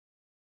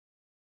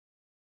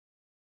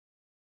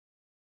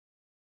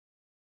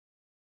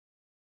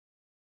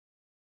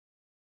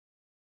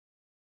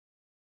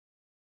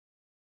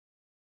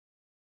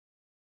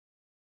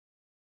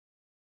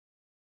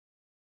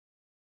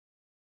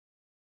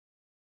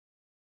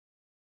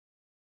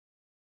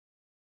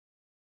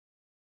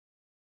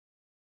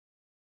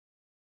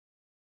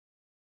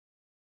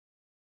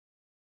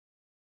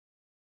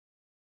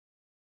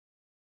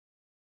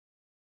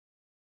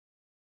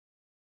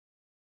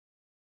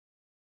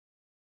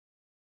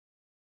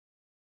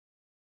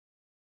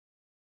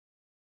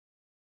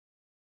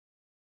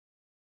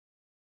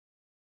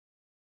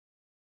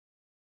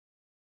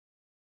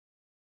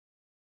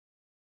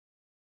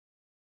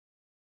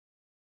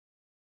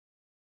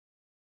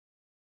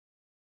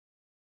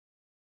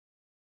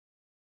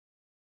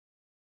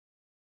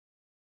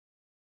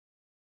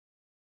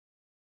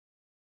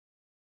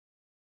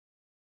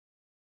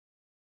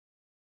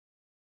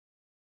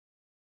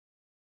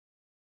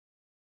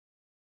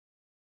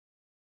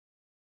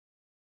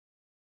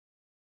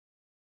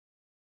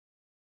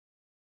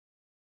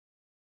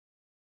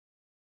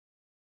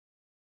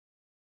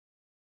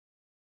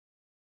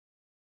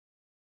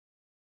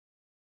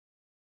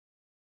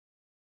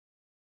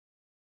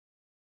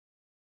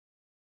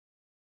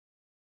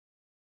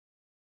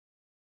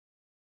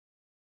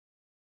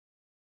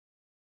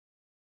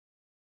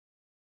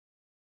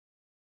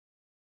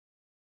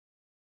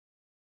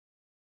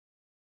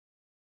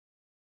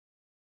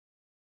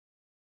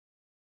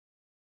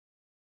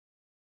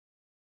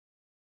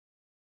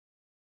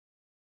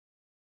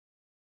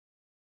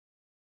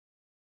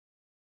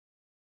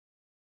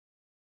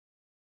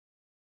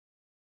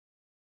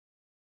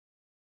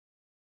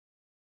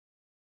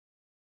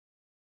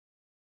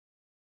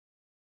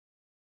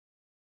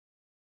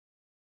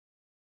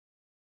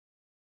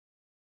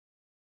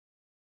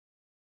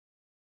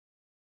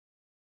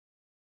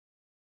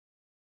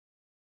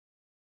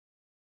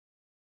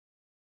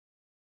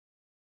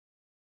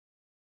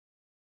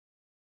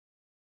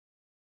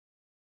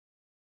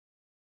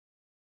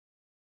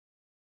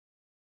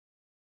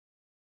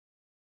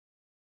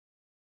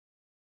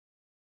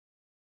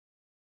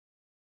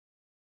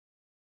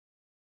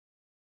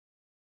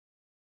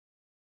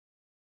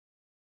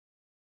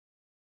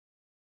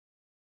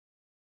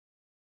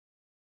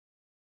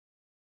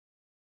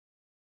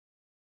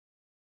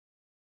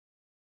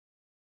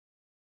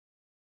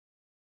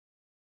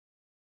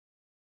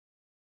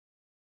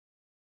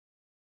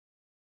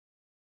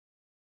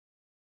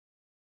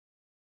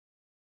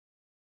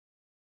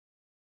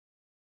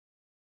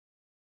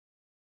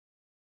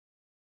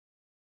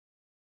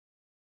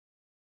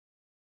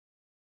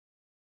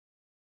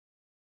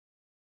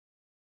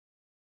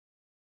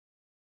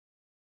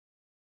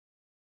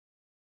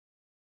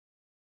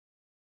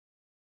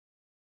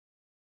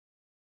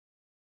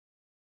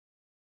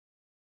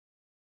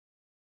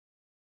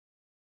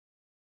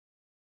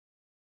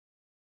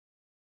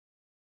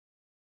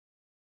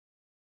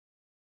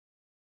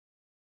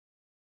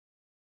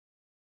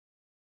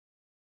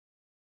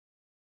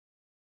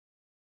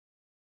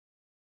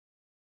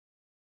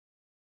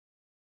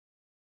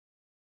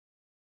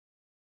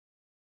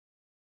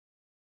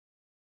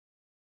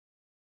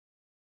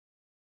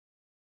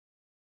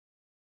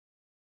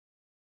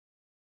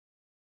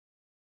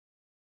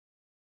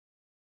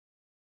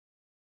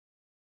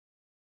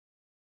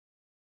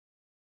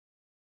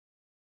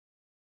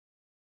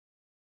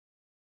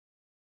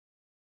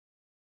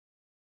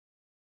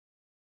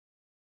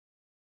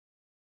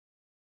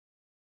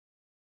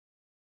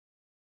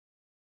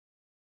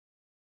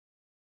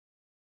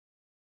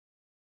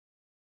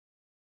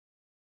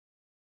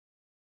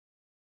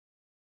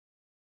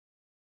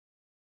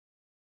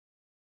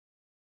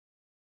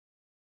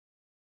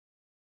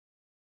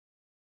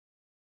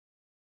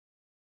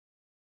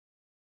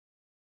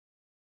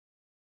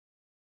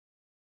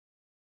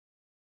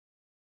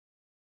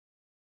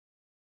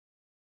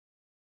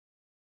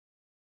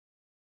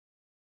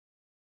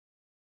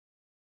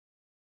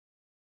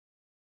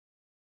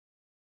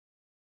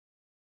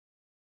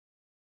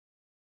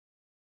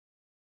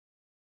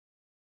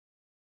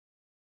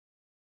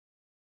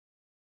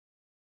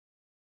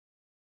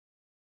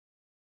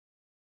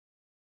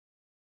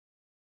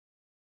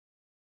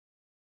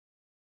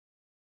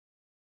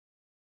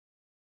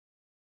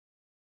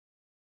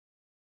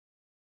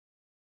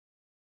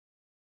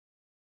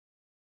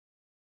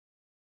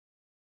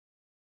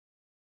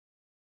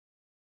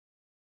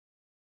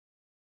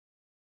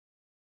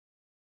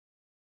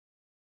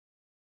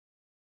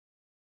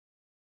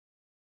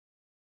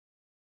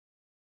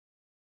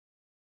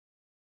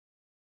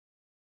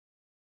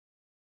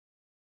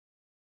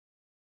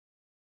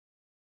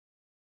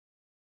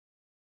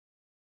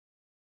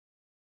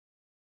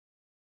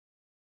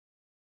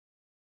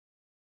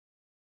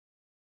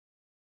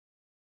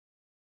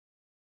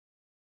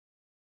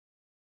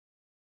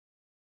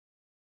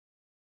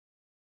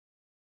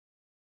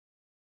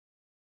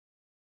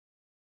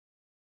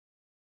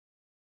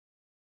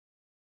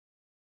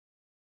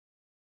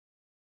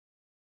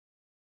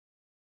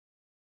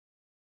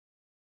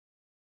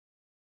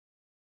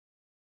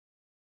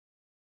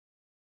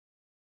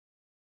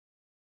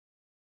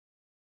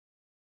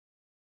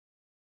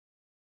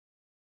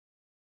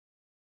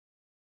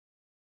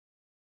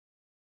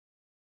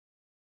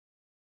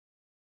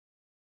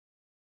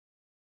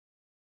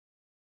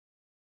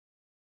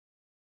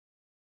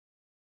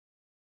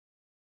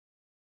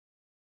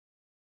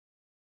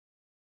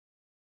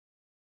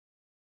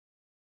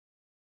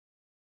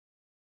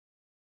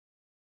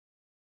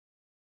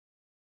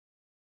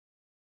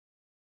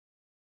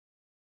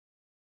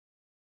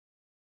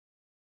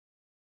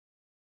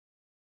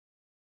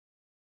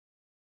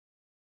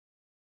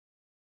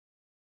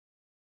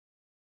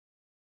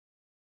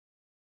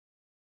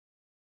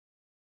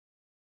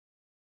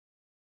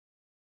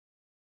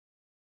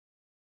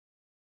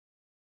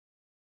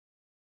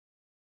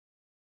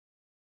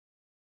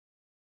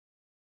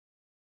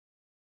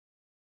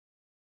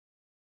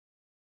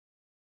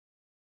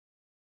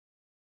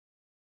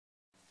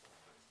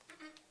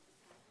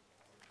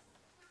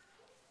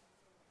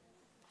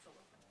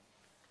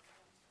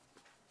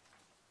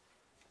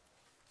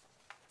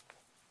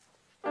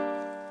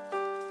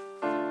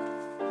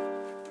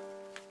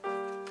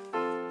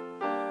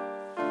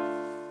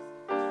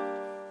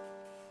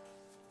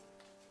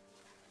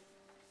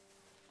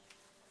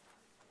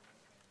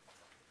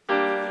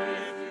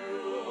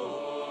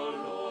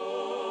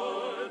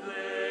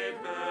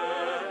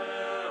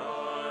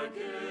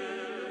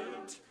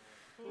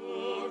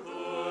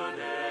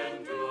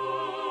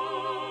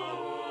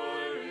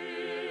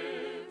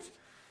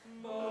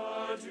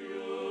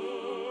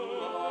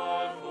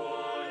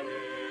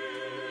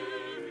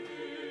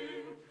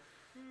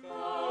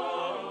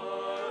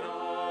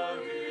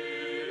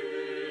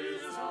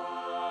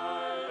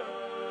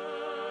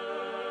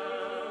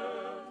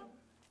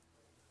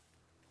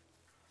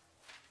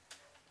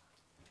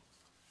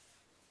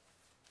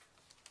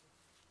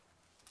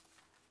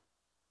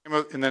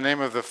In the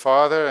name of the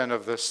Father, and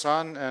of the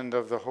Son, and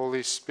of the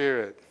Holy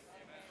Spirit.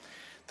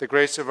 The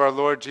grace of our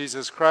Lord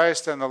Jesus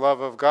Christ, and the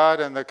love of God,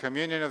 and the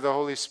communion of the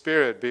Holy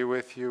Spirit be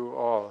with you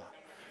all.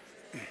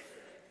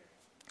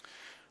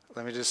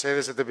 Let me just say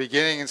this at the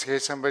beginning in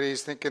case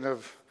somebody's thinking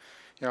of,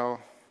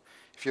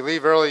 if you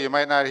leave early, you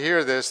might not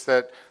hear this,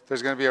 that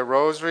there's going to be a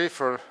rosary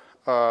for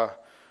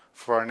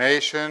our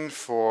nation,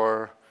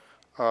 for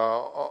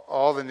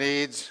all the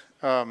needs,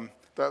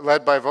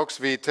 led by Vox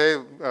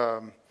Vitae,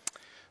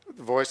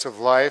 Voice of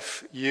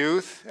Life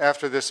Youth,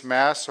 after this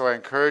Mass. So I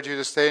encourage you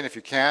to stay, and if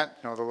you can't,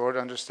 the Lord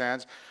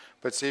understands,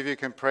 but see if you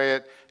can pray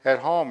it at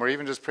home, or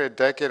even just pray a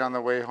decade on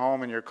the way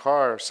home in your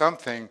car or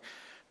something,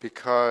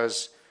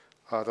 because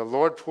the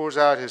Lord pours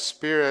out His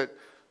Spirit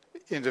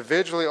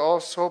individually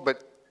also,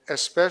 but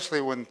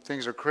especially when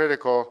things are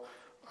critical,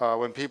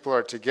 when people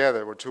are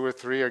together, where 2 or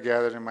 3 are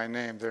gathered in my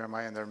name, there am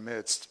I in their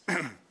midst.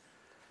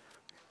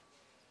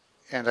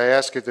 And I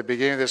ask at the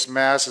beginning of this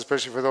Mass,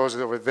 especially for those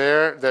that were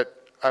there, that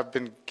I've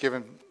been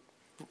given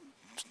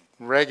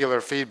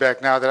regular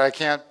feedback now that I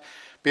can't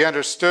be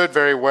understood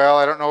very well.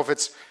 I don't know if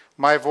it's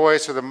my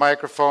voice or the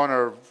microphone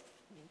or,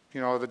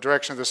 the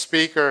direction of the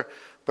speaker,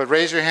 but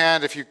raise your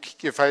hand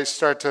if I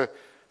start to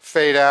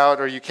fade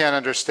out or you can't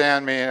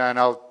understand me, and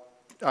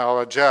I'll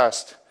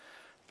adjust,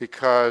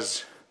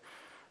 because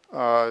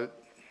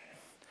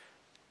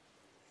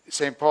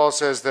St. Paul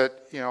says that,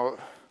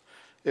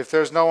 if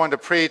there's no one to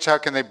preach, how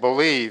can they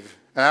believe?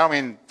 And I don't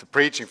mean the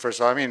preaching first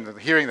of all, I mean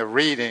hearing the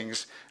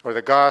readings or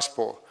the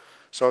gospel.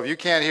 So if you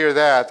can't hear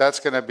that,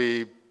 that's going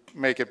to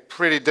make it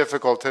pretty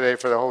difficult today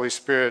for the Holy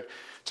Spirit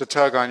to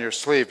tug on your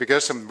sleeve,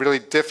 because some really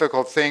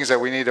difficult things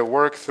that we need to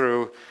work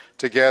through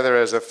together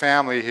as a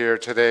family here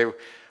today,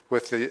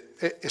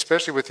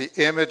 especially with the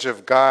image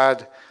of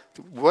God.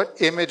 What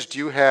image do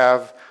you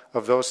have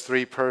of those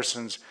 3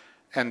 persons?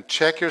 And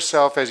check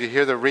yourself as you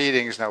hear the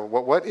readings now.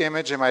 What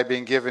image am I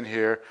being given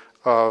here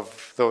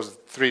of those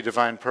 3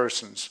 divine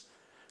persons?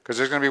 Because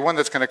there's going to be one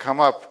that's going to come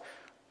up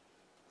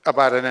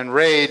about an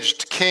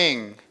enraged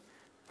king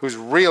who's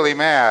really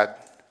mad.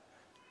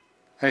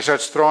 And he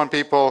starts throwing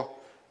people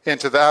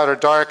into the outer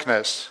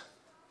darkness.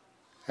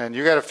 And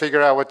you got to figure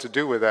out what to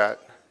do with that.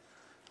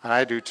 And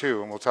I do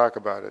too, and we'll talk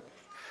about it.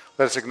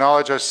 Let us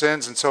acknowledge our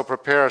sins and so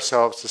prepare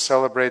ourselves to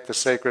celebrate the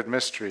sacred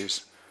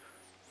mysteries.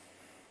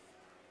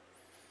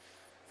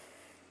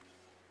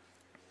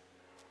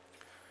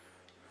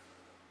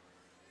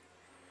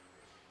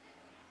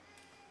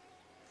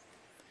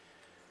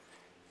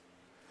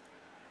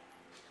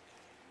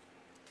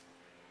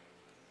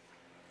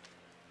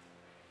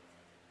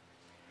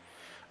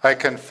 I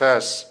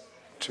confess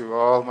to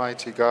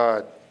Almighty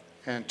God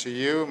and to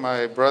you,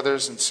 my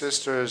brothers and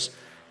sisters,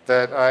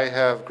 that I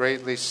have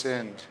greatly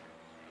sinned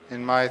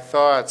in my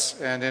thoughts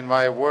and in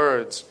my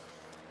words,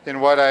 in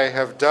what I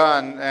have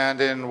done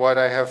and in what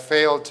I have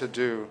failed to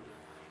do,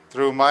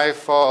 through my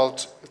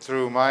fault,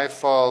 through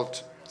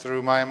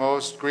my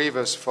most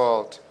grievous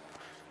fault.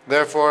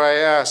 Therefore I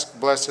ask,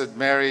 Blessed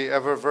Mary,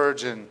 ever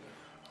Virgin,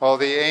 all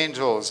the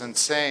angels and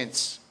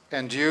saints,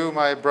 and you,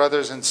 my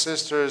brothers and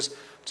sisters,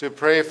 to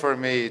pray for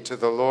me to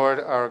the Lord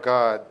our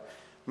God.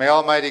 May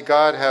Almighty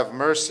God have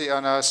mercy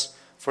on us,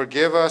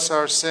 forgive us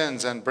our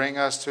sins, and bring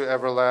us to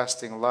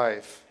everlasting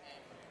life.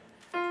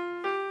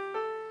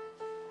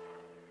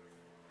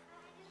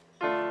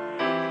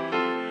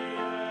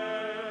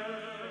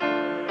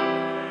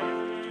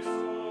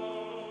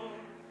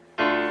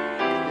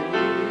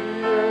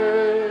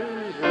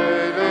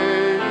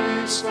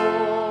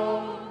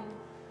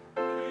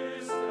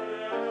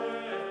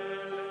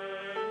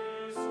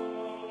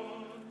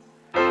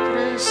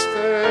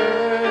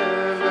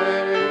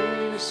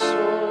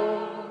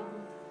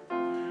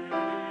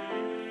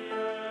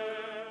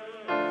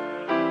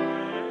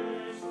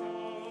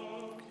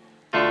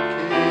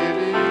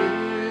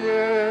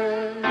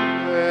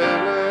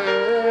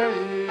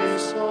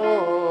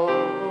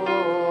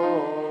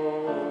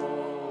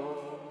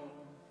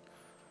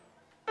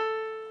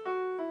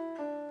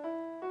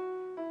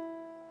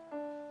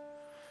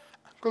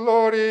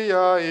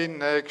 Gloria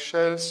in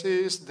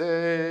excelsis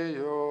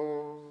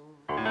Deo.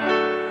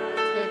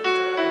 Et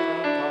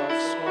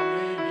pax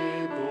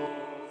hominibus.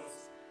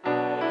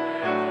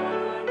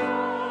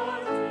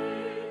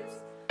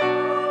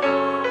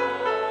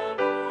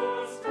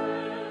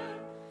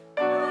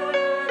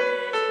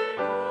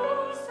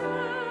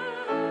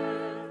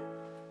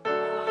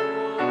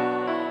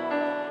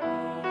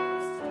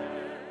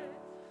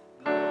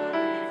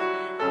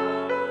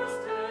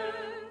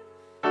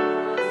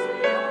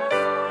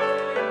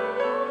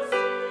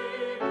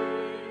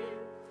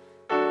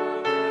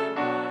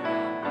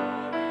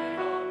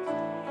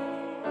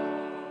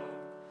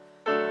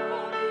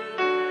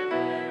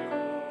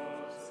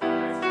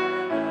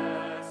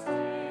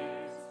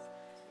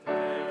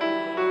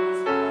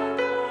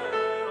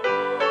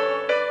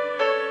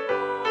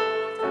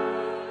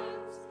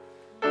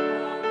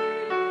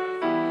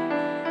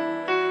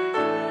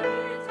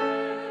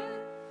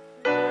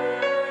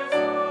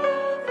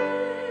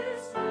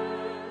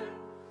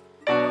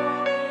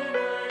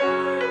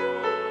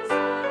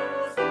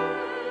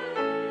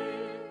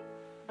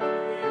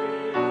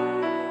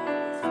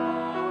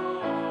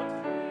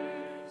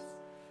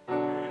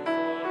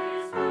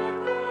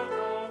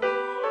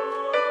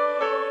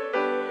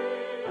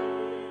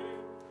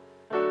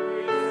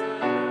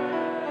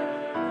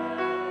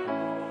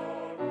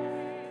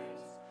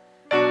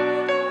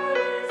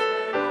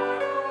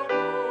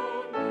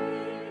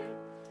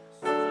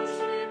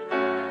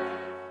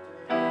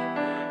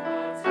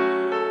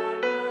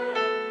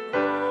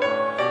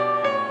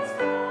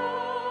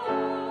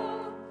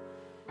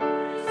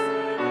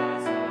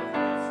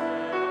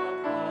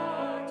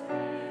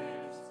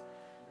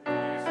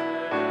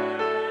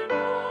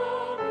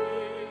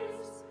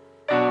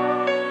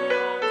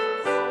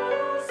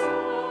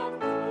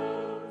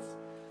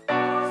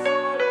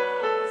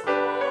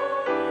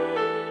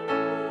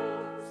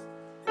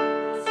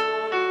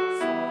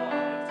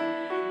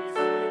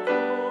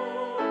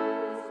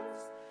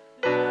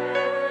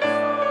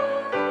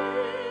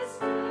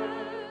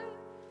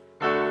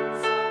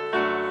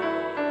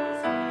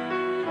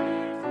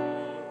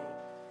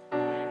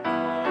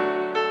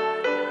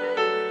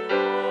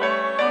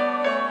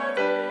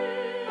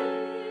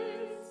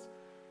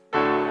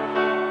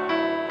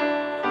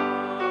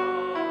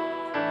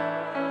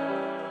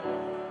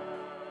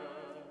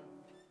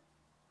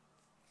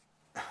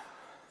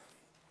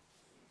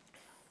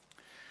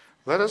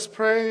 Let us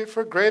pray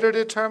for greater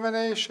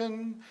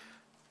determination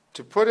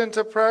to put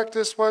into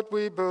practice what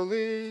we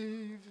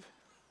believe.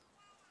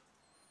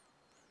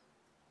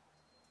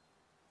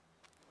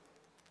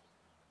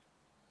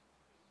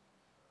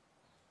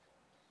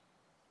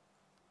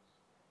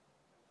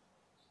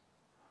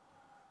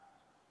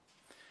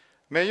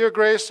 May your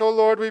grace, O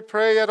Lord, we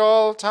pray, at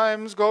all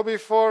times go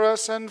before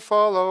us and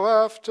follow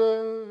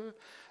after,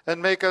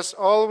 and make us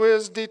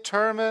always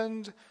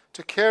determined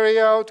to carry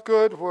out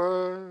good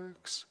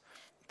works.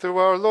 Through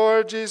our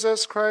Lord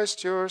Jesus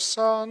Christ, your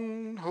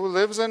Son, who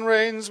lives and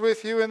reigns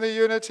with you in the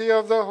unity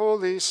of the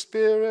Holy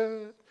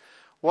Spirit,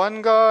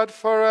 one God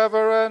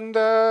forever and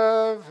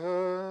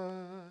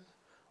ever.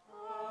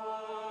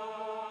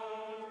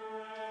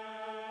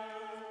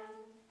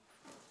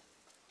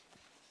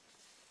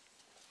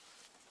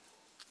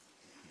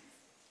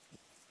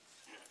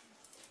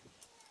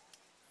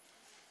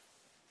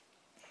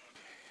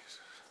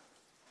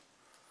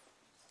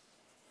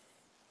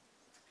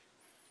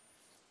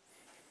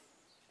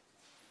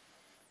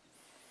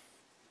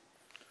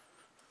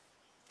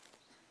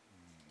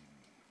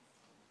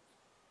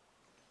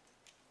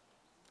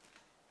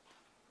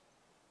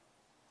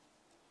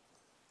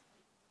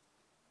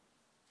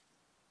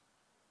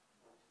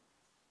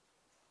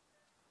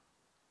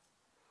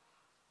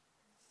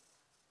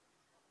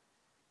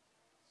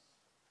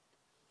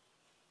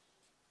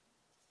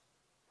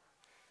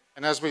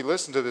 And as we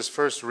listen to this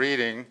first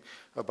reading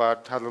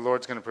about how the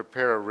Lord's going to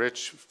prepare a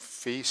rich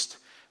feast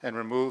and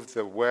remove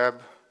the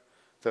web,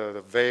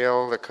 the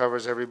veil that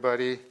covers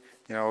everybody,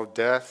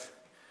 death,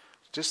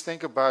 just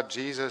think about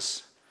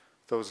Jesus,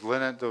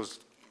 those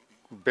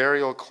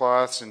burial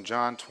cloths in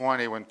John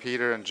 20 when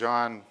Peter and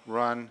John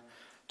run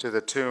to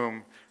the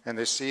tomb and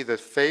they see the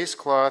face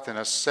cloth in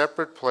a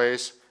separate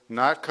place,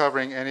 not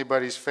covering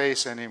anybody's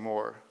face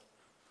anymore.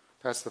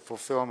 That's the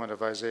fulfillment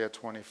of Isaiah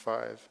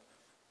 25.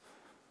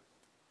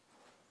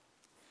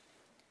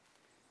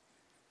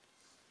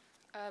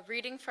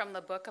 Reading from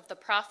the book of the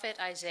prophet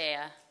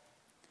Isaiah.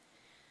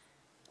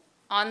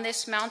 On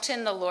this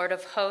mountain the Lord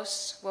of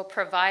hosts will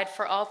provide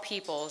for all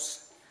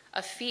peoples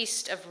a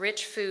feast of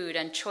rich food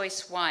and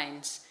choice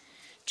wines,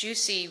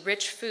 juicy,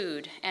 rich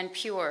food and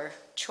pure,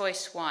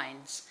 choice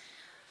wines.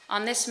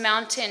 On this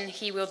mountain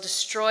he will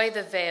destroy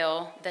the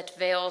veil that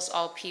veils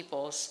all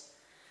peoples,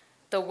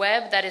 the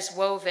web that is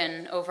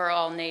woven over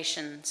all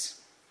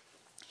nations.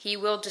 He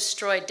will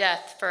destroy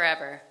death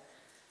forever.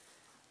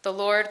 The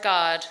Lord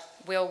God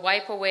will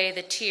wipe away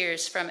the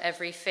tears from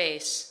every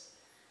face.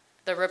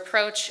 The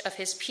reproach of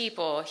his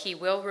people he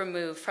will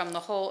remove from the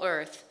whole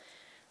earth,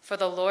 for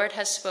the Lord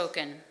has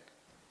spoken.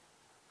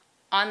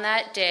 On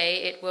that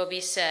day it will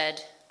be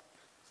said,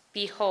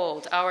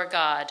 Behold, our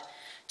God,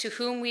 to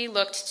whom we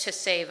looked to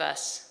save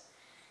us.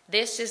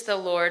 This is the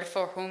Lord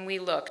for whom we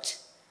looked.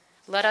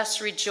 Let us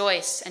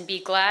rejoice and be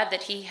glad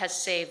that he has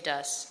saved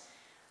us.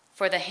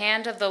 For the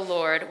hand of the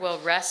Lord will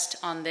rest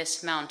on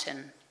this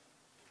mountain.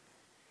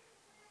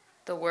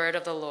 The word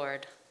of the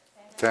Lord.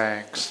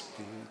 Thanks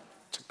be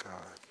to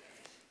God.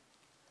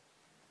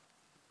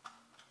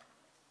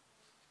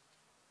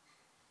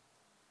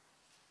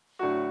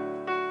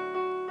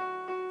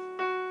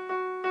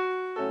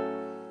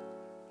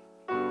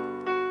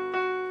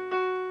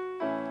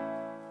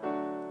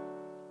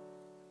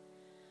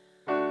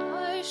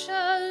 I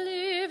shall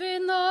live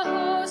in the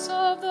house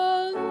of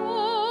the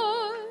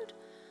Lord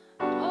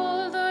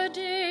all the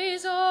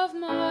days of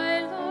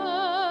my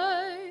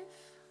life.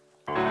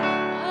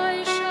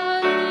 I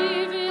shall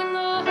live in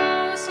the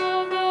house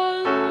of the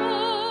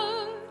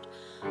Lord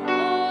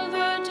all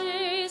the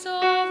days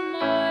of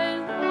my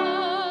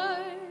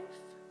life.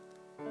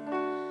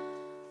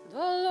 The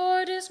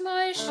Lord is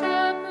my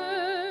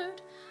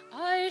shepherd,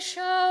 I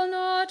shall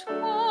not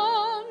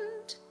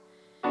want.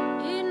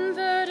 In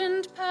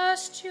verdant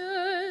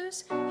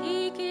pastures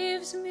he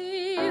gives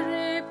me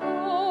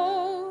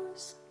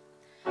repose.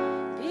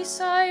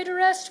 Beside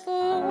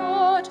restful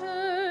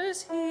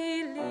waters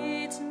he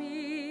leads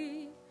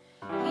me.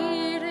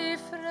 He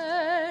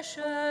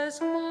refreshes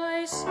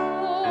my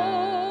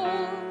soul.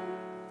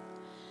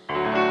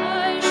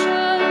 I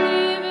shall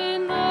live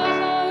in the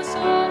house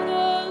of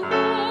the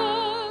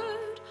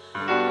Lord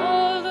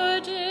all the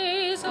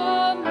days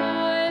of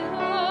my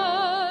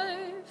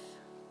life.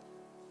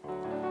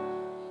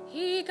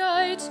 He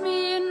guides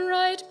me in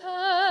right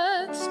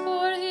paths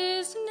for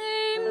his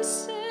name's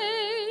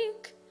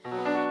sake.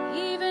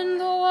 Even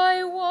though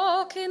I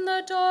walk in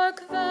the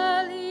dark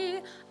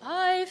valley,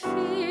 I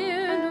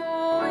fear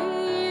no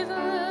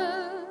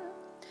evil.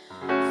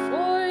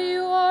 For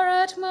you are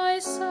at my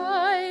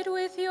side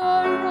with your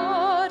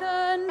rod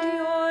and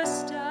your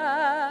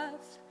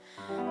staff,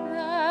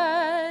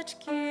 that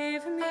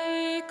give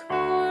me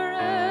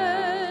courage.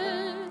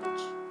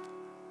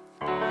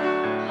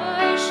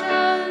 I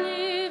shall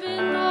live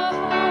in the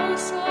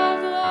house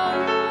of the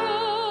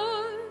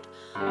Lord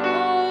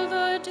all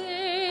the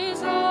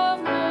days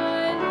of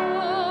my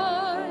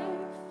life.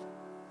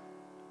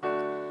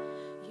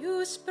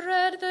 You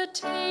spread the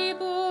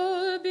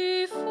table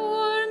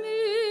before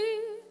me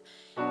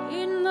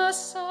in the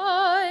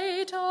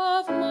sight of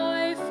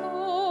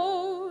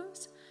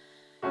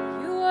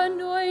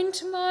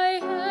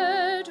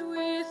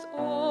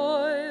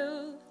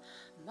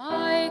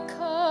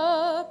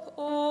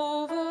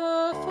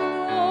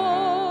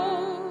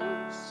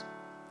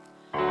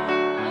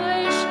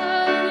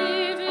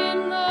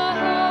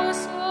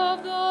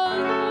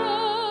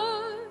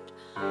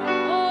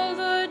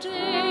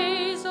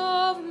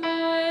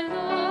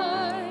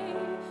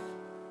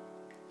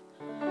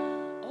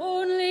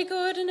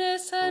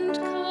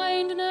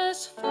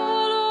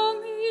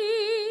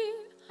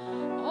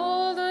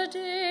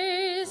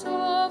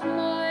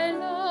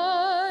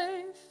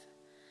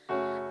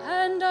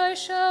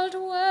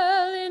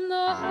dwell in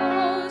the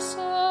house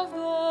of the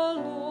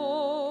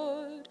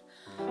Lord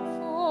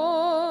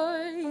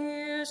for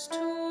years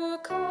to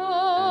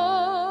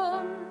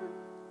come.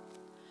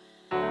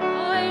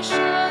 I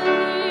shall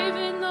live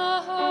in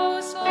the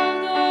house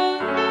of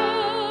the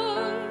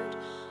Lord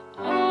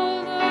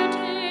all the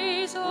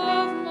days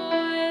of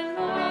my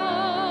life.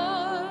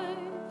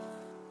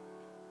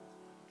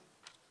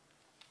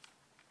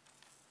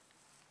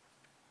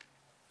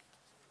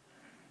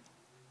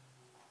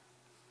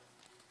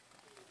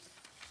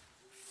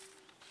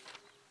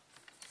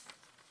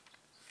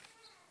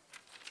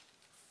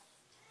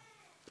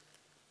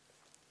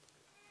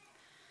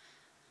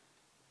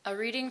 A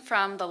reading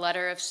from the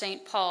letter of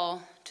St.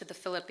 Paul to the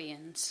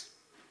Philippians.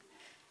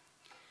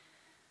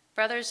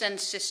 Brothers and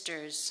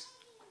sisters,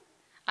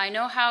 I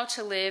know how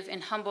to live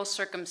in humble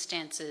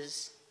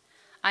circumstances.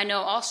 I know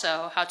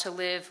also how to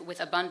live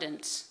with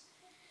abundance.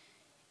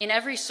 In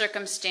every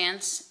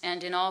circumstance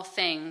and in all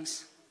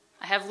things,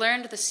 I have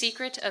learned the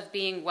secret of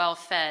being well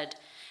fed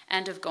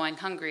and of going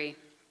hungry,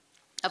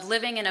 of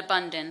living in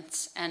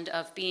abundance and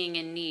of being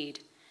in need.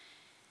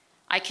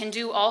 I can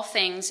do all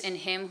things in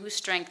him who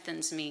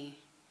strengthens me.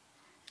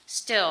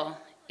 Still,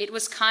 it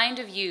was kind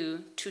of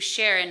you to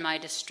share in my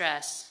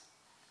distress.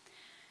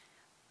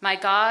 My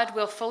God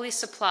will fully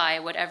supply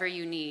whatever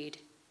you need,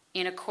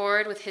 in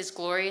accord with his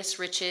glorious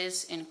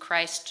riches in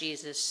Christ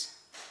Jesus.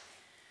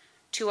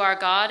 To our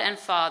God and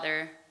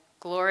Father,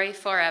 glory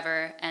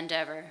forever and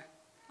ever.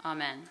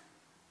 Amen.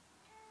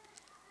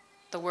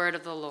 The word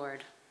of the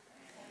Lord.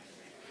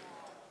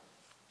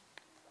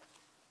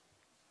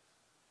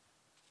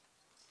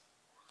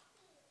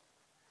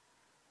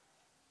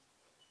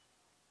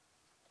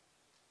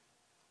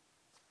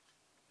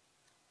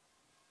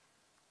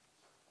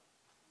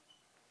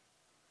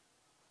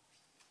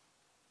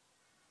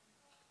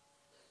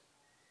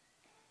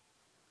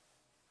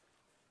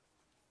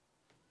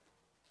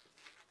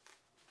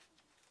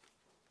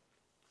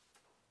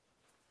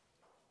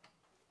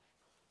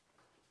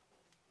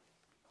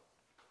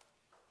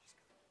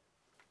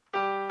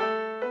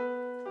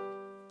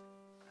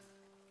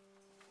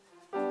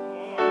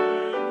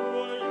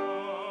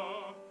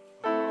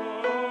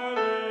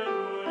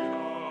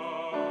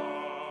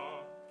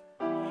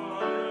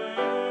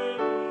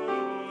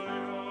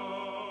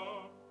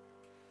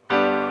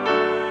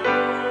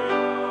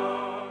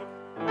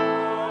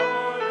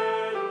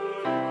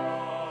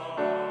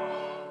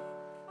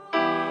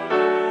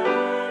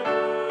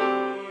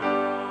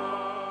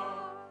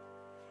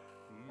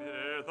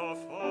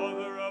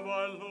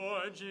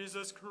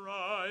 Jesus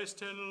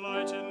Christ,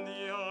 enlighten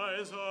the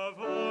eyes of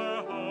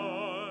our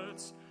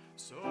hearts,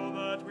 so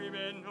that we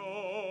may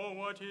know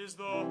what is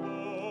the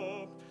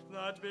hope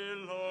that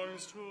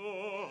belongs to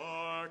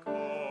our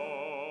call.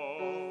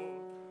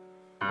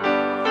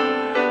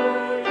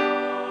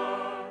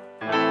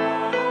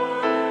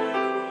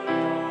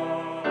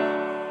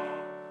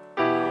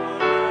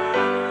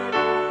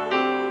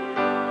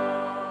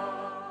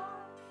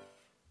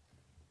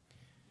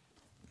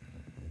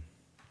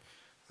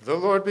 The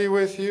Lord be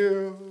with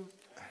you.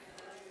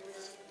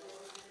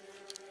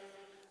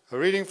 A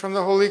reading from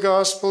the Holy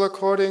Gospel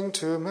according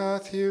to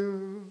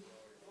Matthew.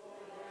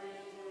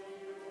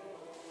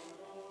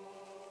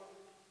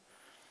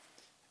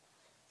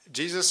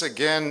 Jesus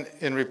again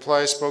in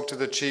reply spoke to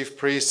the chief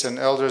priests and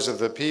elders of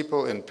the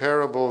people in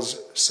parables,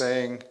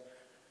 saying,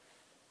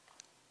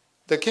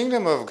 "The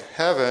kingdom of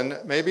heaven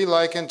may be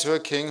likened to a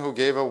king who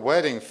gave a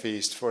wedding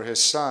feast for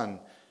his son.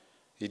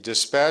 He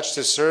dispatched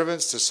his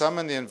servants to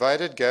summon the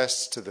invited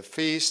guests to the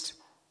feast,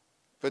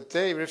 but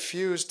they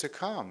refused to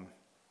come.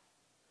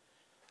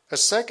 A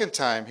second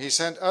time he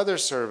sent other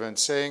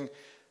servants, saying,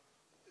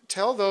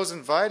 'Tell those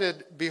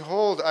invited,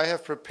 behold, I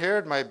have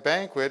prepared my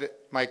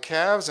banquet. My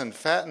calves and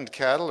fattened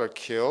cattle are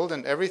killed,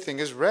 and everything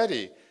is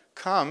ready.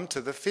 Come to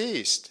the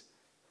feast.'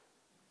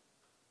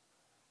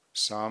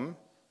 Some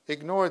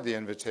ignored the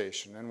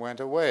invitation and went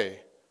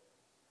away.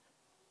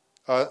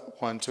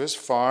 One to his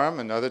farm,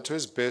 another to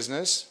his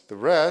business. The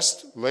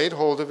rest laid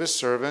hold of his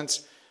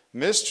servants,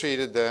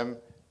 mistreated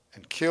them,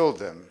 and killed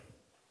them.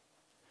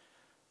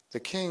 The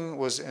king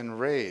was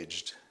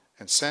enraged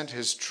and sent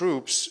his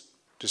troops,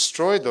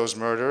 destroyed those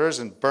murderers,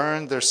 and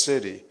burned their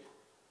city.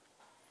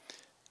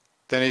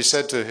 Then he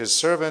said to his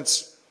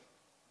servants,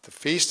 'The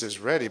feast is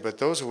ready, but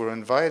those who were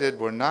invited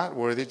were not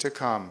worthy to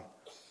come.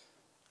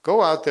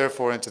 Go out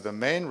therefore into the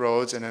main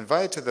roads and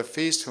invite to the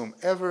feast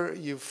whomever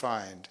you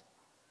find.'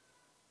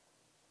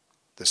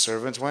 The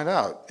servants went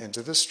out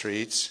into the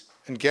streets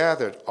and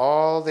gathered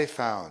all they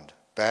found,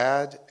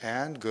 bad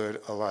and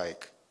good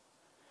alike.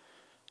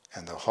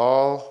 And the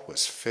hall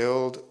was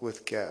filled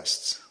with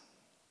guests.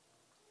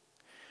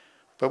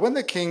 But when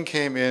the king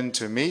came in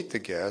to meet the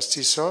guests,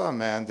 he saw a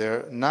man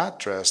there not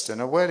dressed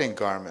in a wedding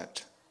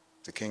garment.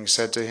 The king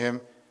said to him,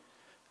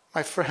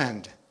 'My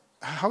friend,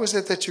 how is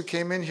it that you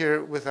came in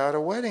here without a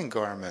wedding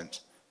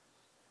garment?'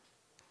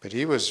 But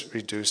he was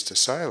reduced to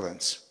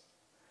silence.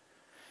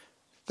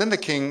 Then the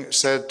king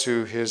said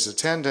to his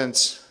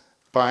attendants,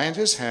 'Bind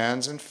his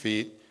hands and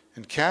feet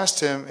and cast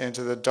him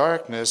into the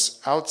darkness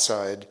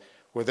outside,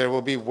 where there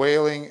will be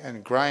wailing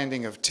and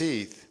grinding of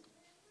teeth.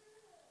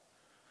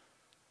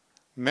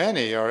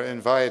 Many are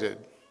invited,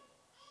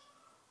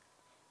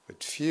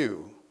 but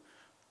few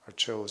are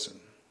chosen.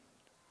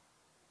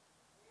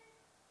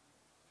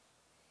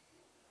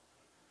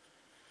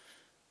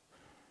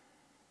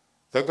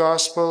 The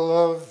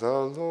Gospel of the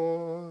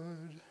Lord.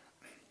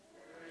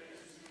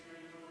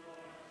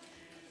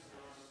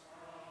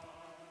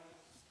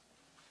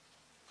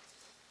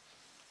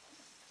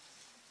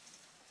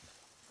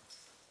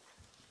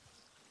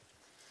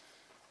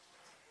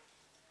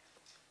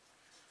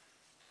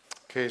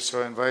 Okay,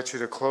 so I invite you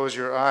to close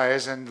your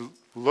eyes and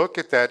look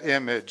at that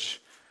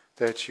image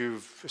that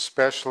you've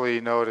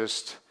especially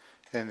noticed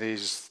in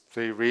these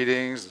three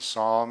readings, the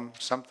psalm,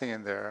 something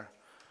in there.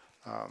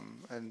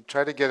 And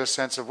try to get a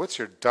sense of what's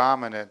your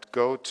dominant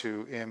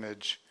go-to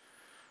image.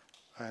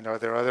 And are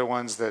there other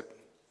ones that,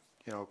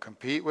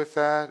 compete with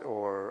that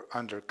or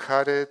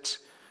undercut it,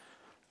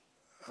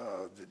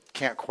 that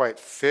can't quite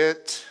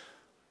fit?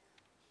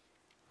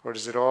 Or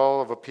is it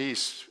all of a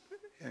piece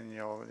and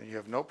you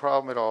have no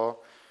problem at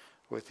all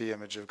with the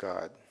image of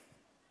God?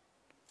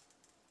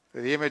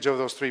 The image of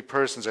those three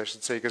persons, I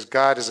should say, because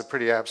God is a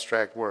pretty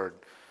abstract word.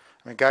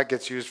 I mean, God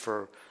gets used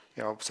for,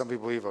 some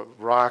people believe a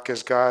rock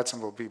is God, some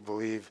people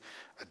believe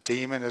a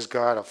demon is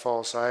God, a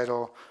false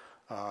idol.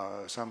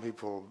 Some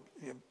people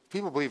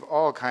believe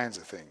all kinds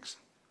of things.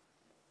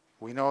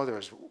 We know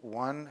there's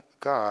one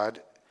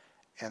God,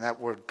 and that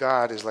word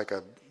God is like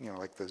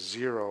like the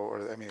zero, or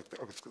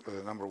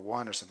the number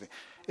one or something.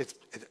 It's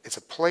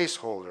a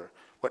placeholder.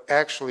 What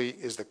actually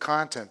is the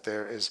content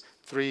there is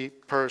three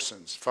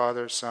persons: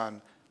 Father,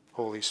 Son,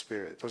 Holy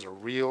Spirit. Those are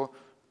real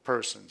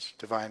persons,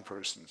 divine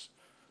persons.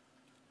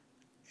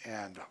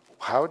 And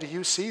how do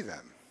you see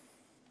them?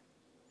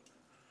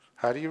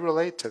 How do you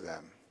relate to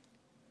them?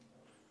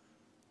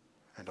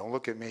 And don't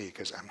look at me,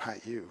 because I'm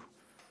not you.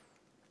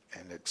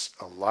 And it's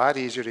a lot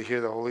easier to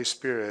hear the Holy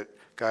Spirit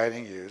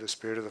guiding you, the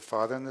Spirit of the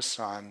Father and the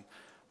Son,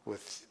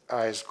 with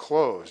eyes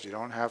closed. You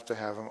don't have to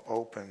have them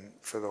open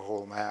for the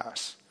whole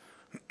Mass.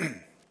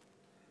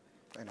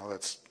 I know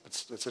it's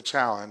a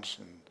challenge,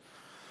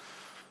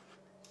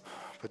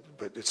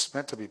 but it's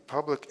meant to be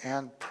public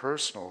and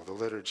personal, the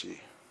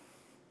liturgy.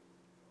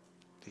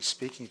 He's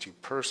speaking to you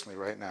personally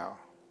right now.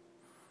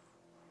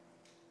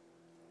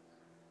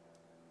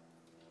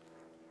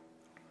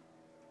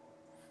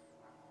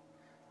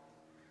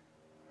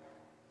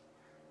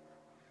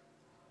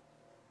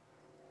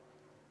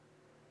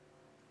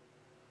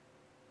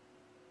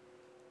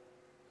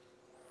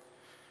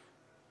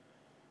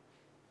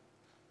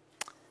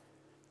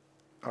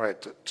 All right,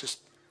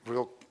 just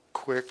real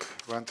quick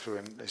run through,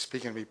 and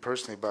speaking to me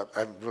personally, but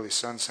I'm really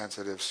sun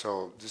sensitive,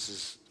 so this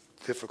is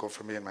difficult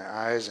for me in my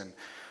eyes, and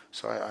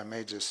so I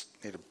may just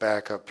need to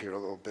back up here a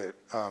little bit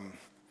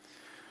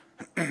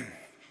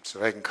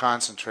so I can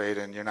concentrate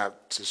and you're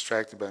not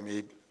distracted by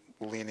me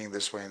leaning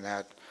this way and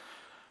that.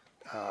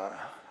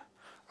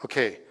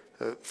 Okay,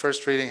 the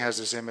first reading has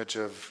this image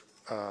of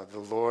the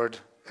Lord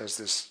as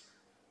this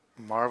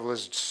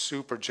marvelous,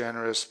 super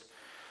generous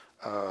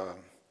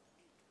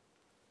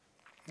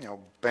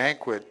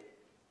banquet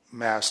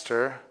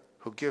master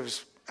who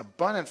gives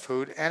abundant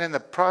food and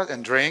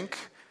and drink,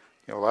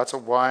 lots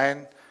of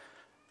wine.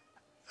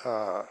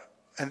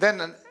 And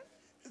then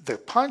the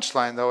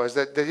punchline, though, is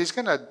that he's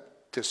going to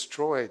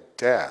destroy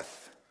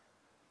death.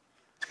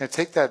 He's going to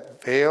take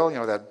that veil,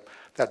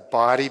 that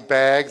body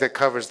bag that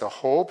covers the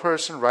whole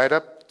person right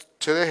up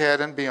to the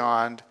head and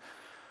beyond,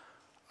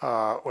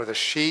 or the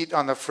sheet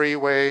on the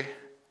freeway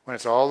when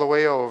it's all the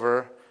way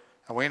over,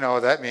 and we know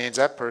that means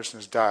that person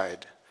has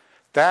died.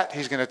 That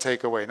he's going to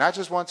take away, not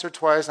just once or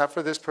twice, not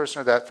for this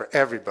person or that, for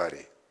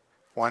everybody,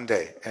 one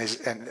day.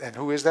 And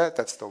who is that?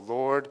 That's the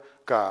Lord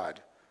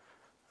God.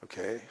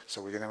 Okay,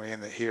 so we're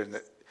going to hear in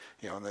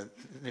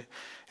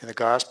the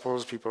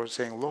Gospels, people are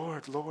saying,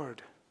 "Lord,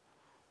 Lord,"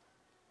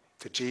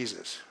 to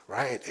Jesus.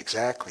 Right,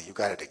 exactly. You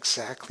got it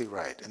exactly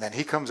right. And then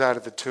he comes out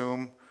of the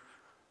tomb.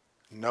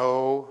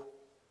 You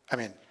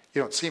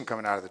don't see him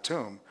coming out of the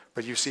tomb,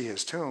 but you see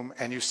his tomb,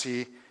 and you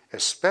see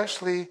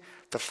especially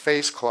the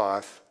face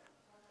cloth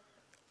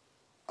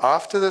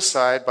off to the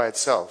side by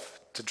itself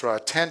to draw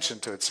attention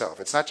to itself.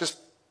 It's not just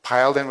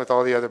piled in with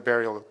all the other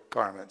burial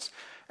garments.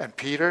 And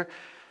Peter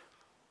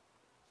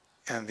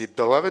and the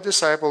beloved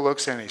disciple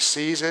looks in and he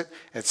sees it.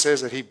 It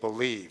says that he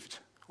believed.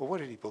 Well, what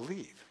did he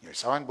believe? He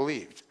saw and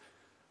believed.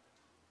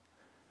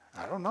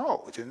 I don't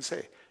know. It didn't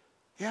say.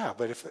 Yeah,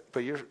 but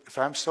if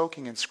I'm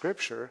soaking in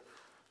Scripture,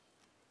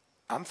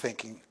 I'm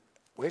thinking,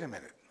 wait a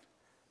minute.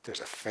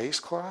 There's a face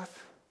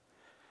cloth,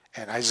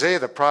 and Isaiah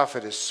the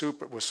prophet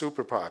was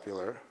super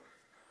popular,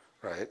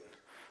 right?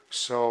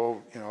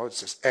 So it's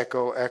just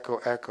echo, echo,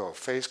 echo.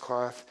 Face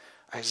cloth.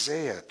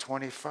 Isaiah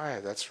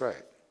 25. That's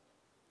right.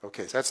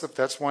 Okay, so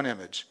that's one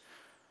image.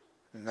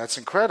 And that's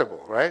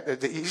incredible, right?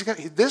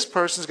 This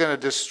person's going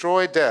to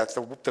destroy death,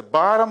 the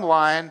bottom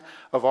line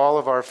of all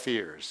of our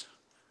fears.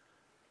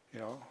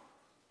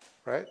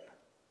 Right?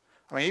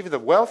 Even the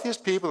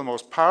wealthiest people, the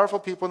most powerful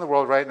people in the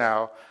world right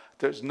now,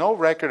 there's no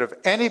record of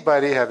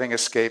anybody having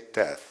escaped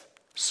death.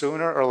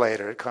 Sooner or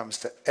later, it comes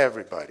to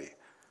everybody.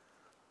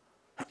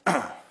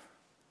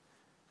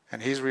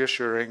 And he's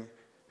reassuring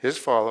his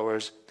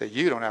followers that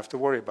you don't have to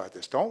worry about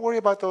this. Don't worry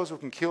about those who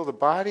can kill the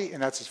body,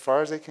 and that's as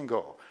far as they can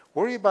go.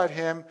 Worry about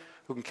him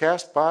who can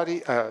cast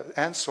body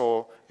and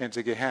soul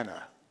into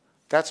Gehenna.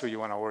 That's who you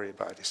want to worry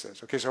about, he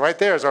says. Okay, so right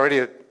there is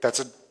already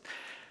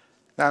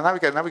now we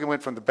can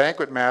went from the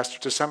banquet master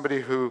to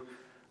somebody who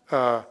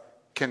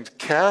can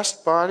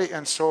cast body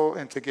and soul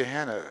into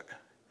Gehenna.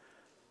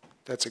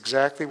 That's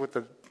exactly what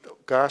the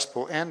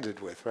gospel ended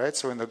with, right?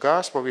 So in the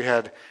gospel we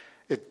had,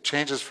 it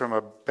changes from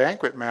a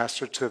banquet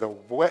master to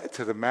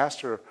the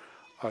master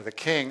or the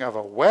king of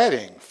a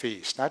wedding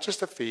feast. Not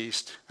just a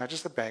feast, not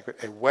just a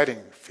banquet, a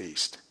wedding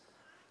feast.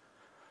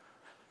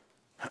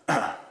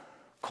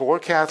 Core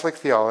Catholic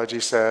theology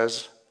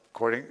says,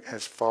 according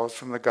as follows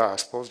from the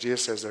Gospels,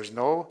 Jesus says there's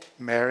no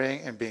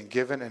marrying and being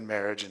given in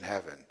marriage in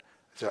heaven.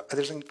 So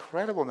there's an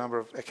incredible number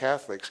of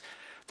Catholics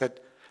that,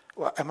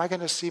 well, am I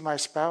going to see my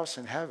spouse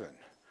in heaven?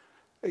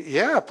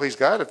 Yeah, please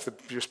God, if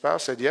your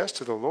spouse said yes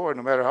to the Lord,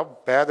 no matter how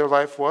bad their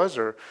life was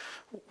or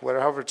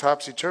however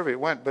topsy-turvy it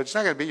went, but it's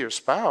not going to be your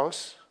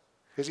spouse,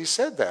 because he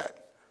said that.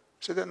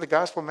 He said that in the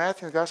Gospel of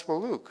Matthew and the Gospel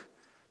of Luke.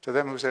 To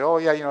them who say, oh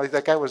yeah,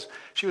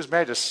 she was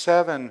married to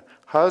 7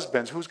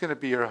 husbands. Who's going to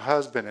be her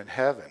husband in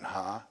heaven,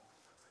 huh?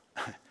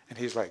 And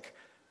he's like,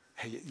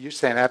 hey, you're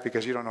saying that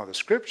because you don't know the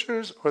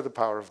scriptures or the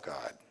power of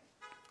God.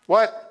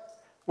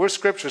 What? We're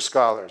scripture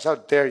scholars. How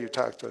dare you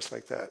talk to us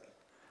like that?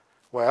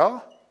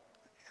 Well,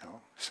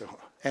 so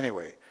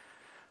anyway.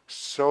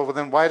 So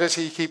then why does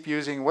he keep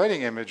using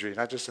wedding imagery?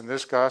 Not just in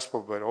this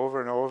gospel, but over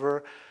and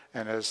over.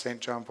 And as St.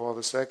 John Paul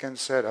II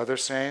said, other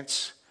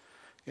saints,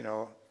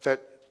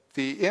 that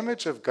the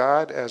image of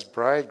God as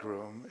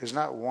bridegroom is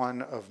not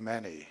one of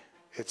many.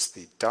 It's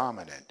the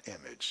dominant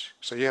image.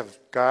 So you have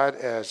God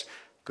as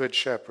good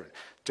shepherd,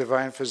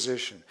 divine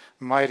physician,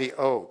 mighty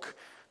oak.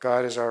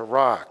 God is our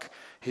rock.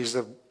 He's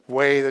the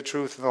way, the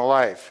truth, and the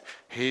life.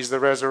 He's the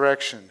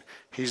resurrection.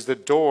 He's the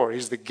door.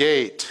 He's the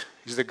gate.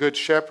 He's the good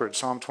shepherd,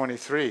 Psalm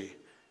 23.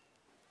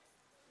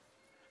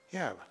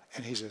 Yeah,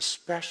 and he's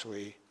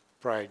especially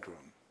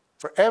bridegroom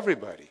for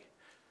everybody.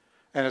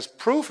 And as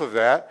proof of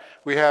that,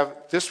 we have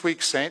this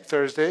week's Saint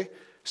Thursday,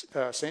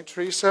 St.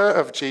 Therese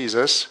of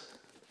Jesus.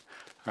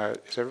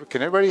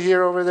 Can everybody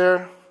hear over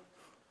there?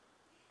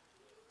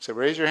 So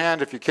raise your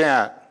hand if you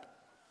can't.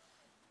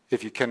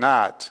 If you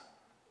cannot.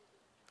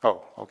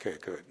 Oh, okay,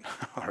 good.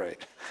 All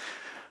right.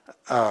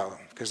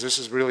 Because this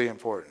is really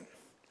important.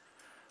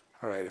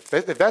 All right. If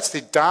that's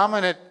the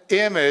dominant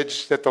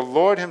image that the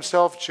Lord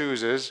himself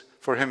chooses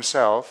for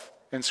himself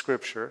in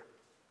Scripture,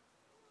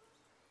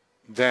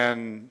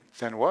 then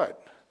what?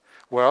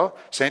 Well,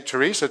 St.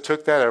 Teresa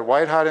took that at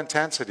white-hot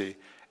intensity,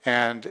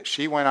 and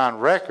she went on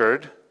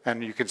record,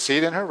 and you can see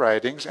it in her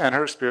writings, and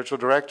her spiritual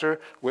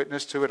director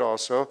witnessed to it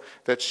also,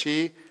 that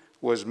she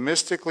was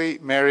mystically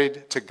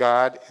married to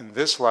God in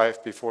this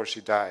life before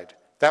she died.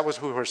 That was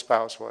who her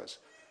spouse was.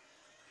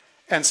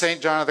 And St.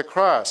 John of the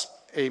Cross,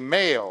 a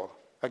male,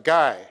 a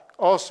guy,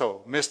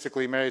 also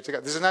mystically married to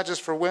God. This is not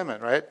just for women,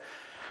 right?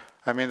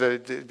 I mean,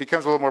 it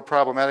becomes a little more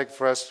problematic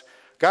for us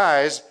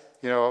guys,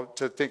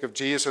 to think of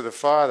Jesus or the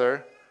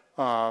Father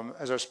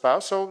as our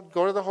spouse. So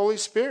go to the Holy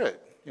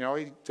Spirit.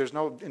 There's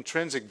no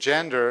intrinsic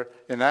gender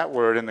in that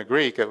word, in the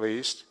Greek at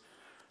least.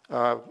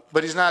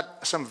 But he's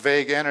not some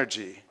vague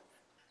energy.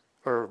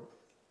 Or,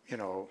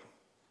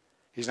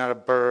 he's not a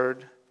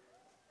bird.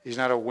 He's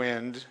not a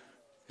wind.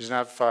 He's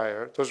not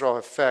fire. Those are all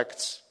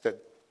effects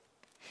that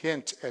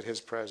hint at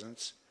his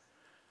presence.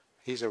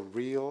 He's a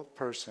real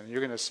person. You're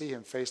going to see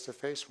him face to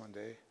face one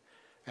day.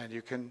 And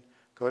you can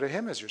go to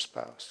him as your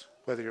spouse,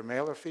 whether you're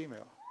male or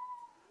female.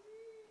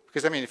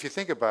 Because, if you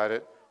think about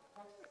it,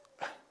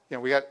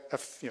 we got a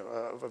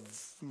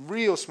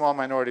real small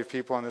minority of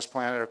people on this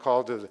planet are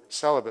called to the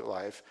celibate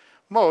life.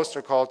 Most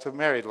are called to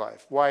married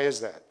life. Why is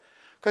that?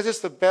 Because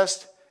it's the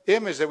best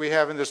image that we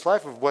have in this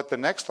life of what the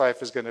next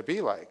life is going to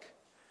be like.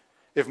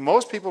 If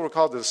most people were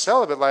called to the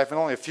celibate life and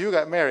only a few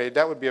got married,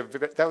 that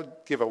would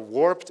give a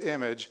warped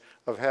image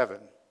of heaven,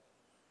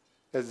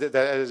 as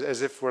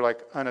if we're like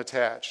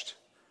unattached.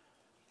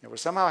 We're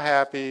somehow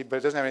happy, but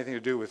it doesn't have anything to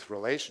do with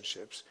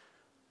relationships.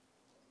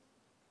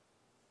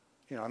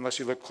 Unless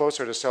you look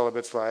closer to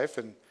celibate's life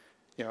and,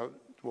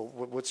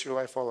 what's your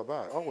life all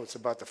about? Oh, it's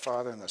about the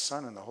Father and the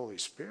Son and the Holy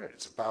Spirit.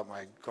 It's about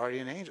my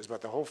guardian angel. It's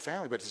about the whole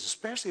family, but it's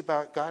especially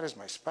about God as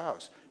my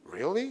spouse.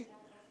 Really?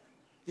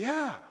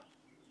 Yeah.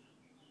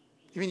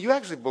 You mean you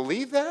actually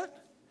believe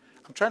that?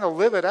 I'm trying to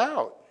live it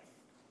out.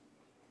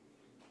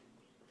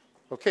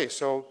 Okay,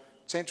 so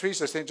St.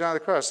 Teresa, St. John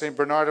of the Cross, St.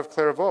 Bernard of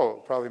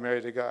Clairvaux, probably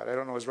married to God. I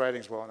don't know his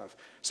writings well enough.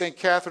 St.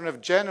 Catherine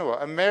of Genoa,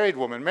 a married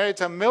woman, married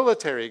to a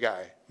military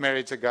guy,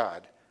 married to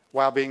God,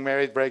 while being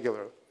married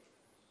regularly.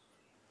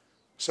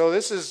 So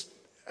this is,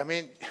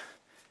 and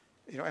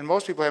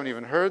most people haven't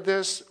even heard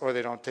this, or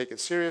they don't take it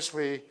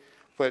seriously.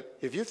 But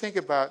if you think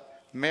about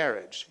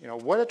marriage,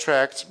 what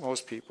attracts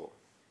most people?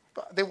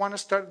 They want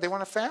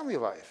a family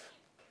life.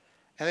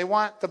 And they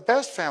want the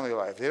best family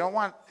life. They don't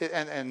want,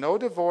 and no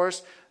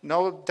divorce,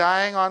 no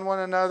dying on one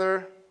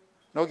another,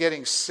 no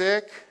getting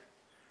sick.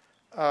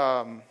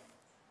 And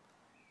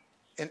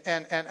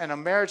a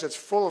marriage that's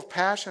full of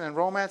passion and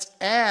romance,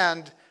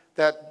 and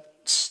that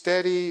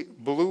steady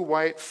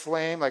blue-white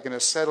flame, like in a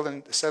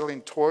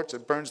settling torch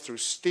that burns through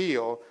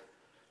steel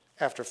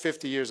after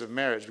 50 years of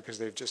marriage, because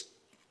they've just,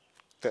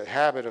 the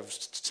habit of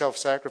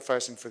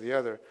self-sacrificing for the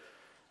other.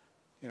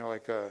 You know,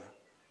 like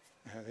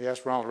they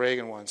asked Ronald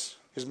Reagan once,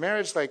 is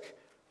marriage like,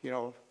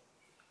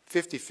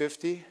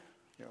 50-50?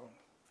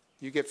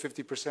 You get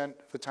 50% of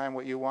the time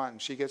what you want,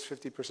 and she gets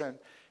 50%.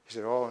 He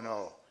said, oh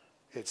no,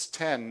 it's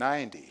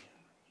 10-90.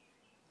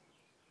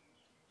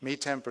 Me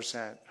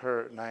 10%,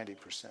 her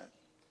 90%.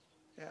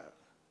 Yeah,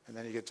 and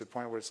then you get to the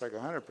point where it's like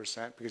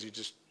 100% because you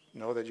just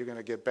know that you're going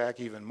to get back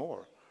even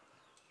more.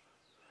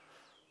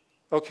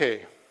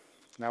 Okay,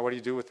 now what do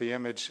you do with the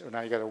image?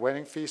 Now you got a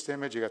wedding feast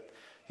image. You got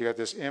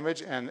this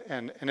image, and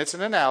it's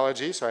an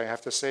analogy, so I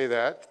have to say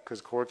that because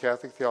core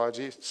Catholic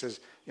theology says,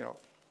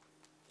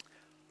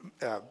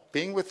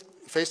 being with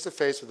face to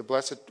face with the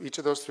blessed, each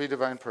of those three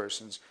divine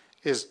persons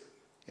is,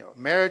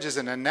 marriage is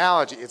an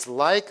analogy. It's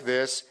like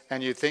this,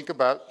 and you think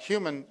about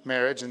human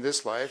marriage in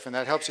this life, and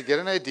that helps you get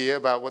an idea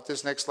about what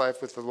this next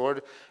life with the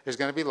Lord is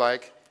going to be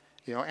like,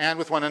 and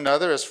with one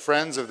another as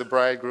friends of the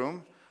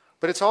bridegroom.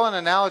 But it's all an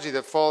analogy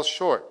that falls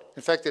short.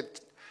 In fact,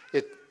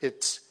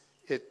 it's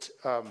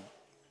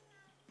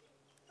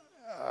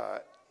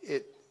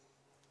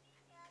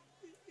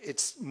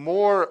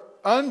more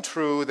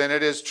untrue than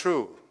it is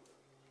true.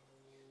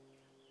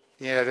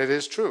 Yet it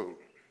is true.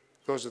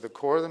 Those are the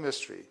core of the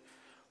mystery.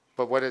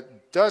 But what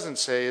it doesn't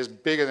say is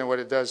bigger than what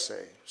it does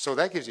say. So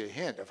that gives you a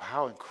hint of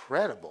how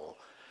incredible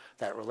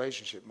that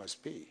relationship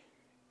must be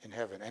in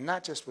heaven. And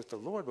not just with the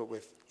Lord, but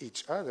with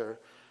each other.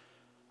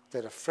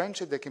 That a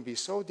friendship that can be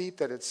so deep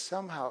that it's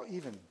somehow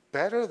even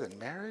better than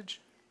marriage.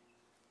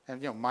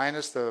 And,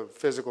 minus the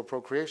physical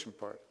procreation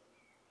part.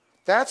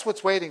 That's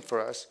what's waiting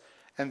for us.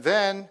 And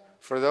then,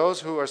 for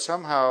those who are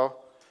somehow,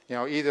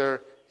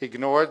 either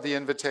ignored the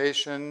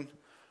invitation,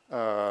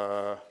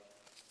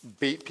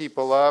 beat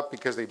people up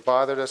because they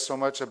bothered us so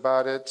much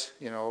about it,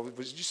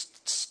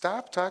 just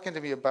stop talking to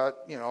me about,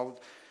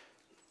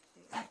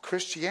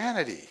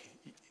 Christianity.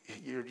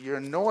 You're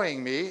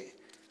annoying me.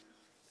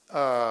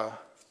 Where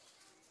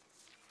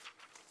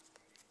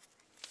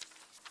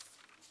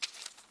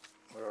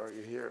are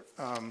you here?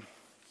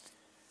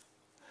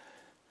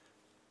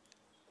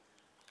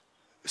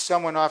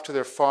 Someone off to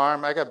their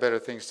farm. I got better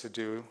things to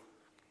do.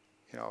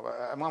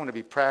 I'm going to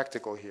be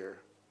practical here.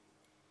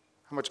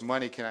 How much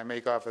money can I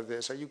make off of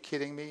this? Are you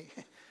kidding me?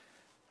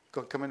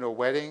 Come into a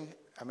wedding?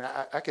 I mean,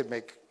 I could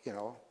make,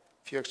 a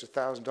few extra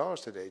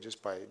 $1,000s today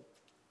just by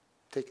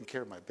taking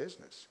care of my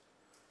business.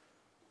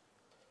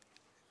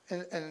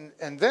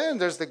 And then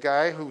there's the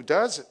guy who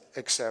does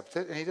accept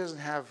it, and he doesn't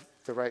have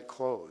the right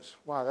clothes.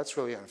 Wow, that's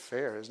really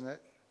unfair, isn't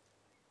it?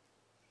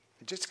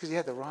 Just because he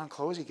had the wrong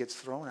clothes, he gets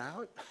thrown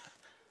out?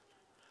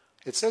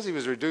 It says he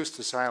was reduced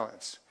to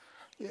silence.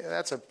 Yeah,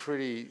 that's a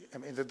pretty,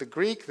 the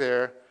Greek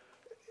there,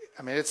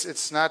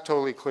 it's not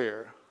totally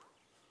clear.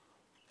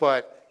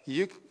 But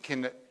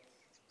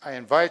I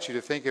invite you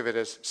to think of it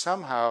as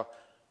somehow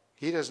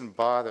he doesn't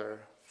bother,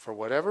 for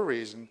whatever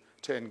reason,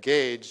 to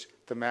engage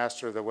the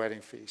master of the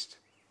wedding feast.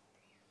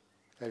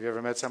 Have you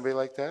ever met somebody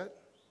like that?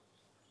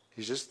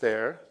 He's just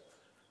there.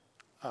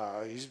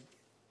 He's,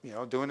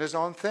 doing his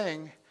own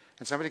thing.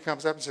 And somebody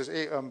comes up and says,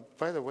 hey,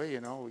 by the way,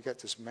 we got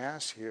this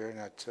mass here, and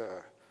that,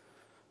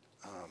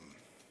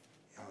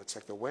 it's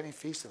like the wedding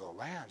feast of the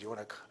Lamb. Do you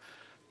want to?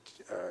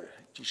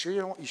 You sure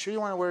you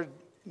want to wear,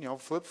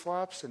 flip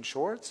flops and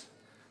shorts?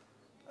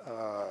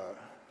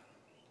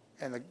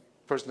 And the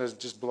person doesn't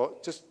just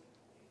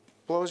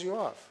blows you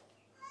off,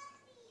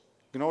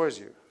 ignores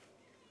you.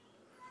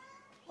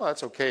 Well,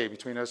 that's okay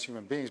between us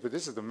human beings, but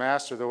this is the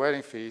master of the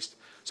wedding feast.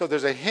 So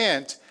there's a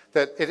hint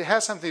that it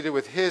has something to do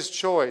with his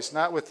choice,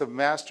 not with the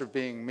master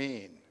being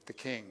mean, the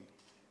king.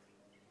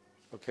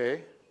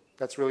 Okay?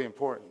 That's really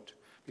important.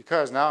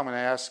 Because now I'm going to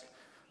ask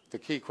the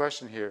key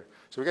question here.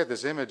 So we got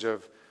this image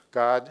of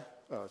God,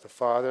 the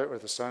Father, or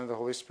the Son, or the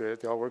Holy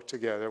Spirit. They all work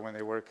together when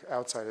they work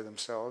outside of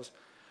themselves.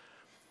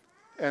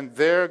 And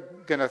they're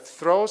going to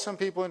throw some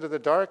people into the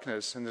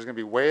darkness, and there's going to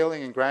be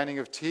wailing and grinding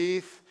of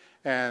teeth.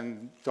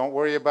 And don't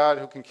worry about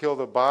who can kill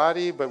the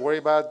body, but worry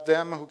about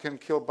them who can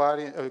kill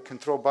body, can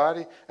throw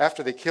body.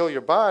 After they kill your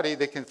body,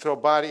 they can throw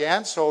body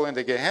and soul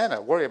into Gehenna.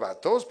 Worry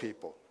about those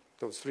people,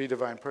 those three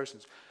divine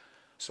persons.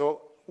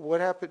 So what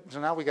happened?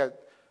 So now we got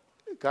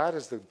God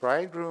as the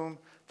bridegroom,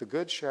 the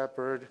good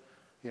shepherd.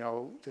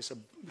 This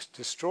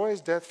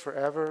destroys death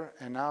forever.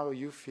 And now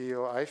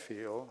I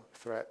feel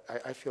threat.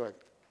 I feel like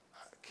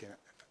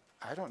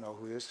I don't know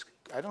who this.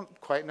 I don't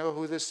quite know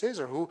who this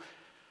is, or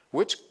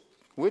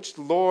which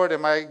Lord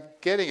am I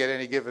getting at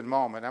any given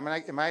moment?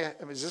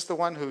 Is this the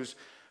one who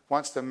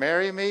wants to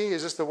marry me?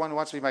 Is this the one who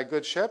wants to be my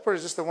good shepherd?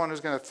 Is this the one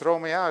who's going to throw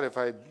me out if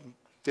I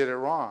did it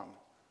wrong?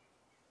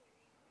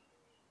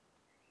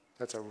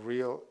 That's a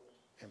real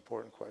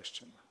important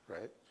question,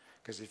 right?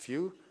 Because if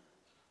you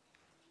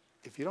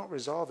if you don't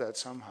resolve that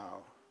somehow,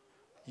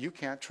 you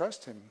can't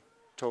trust him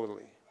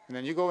totally. And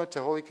then you go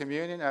into Holy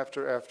Communion at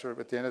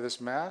the end of this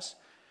Mass,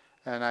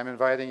 and I'm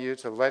inviting you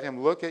to let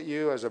him look at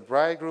you as a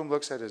bridegroom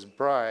looks at his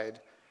bride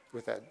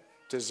with that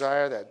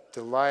desire, that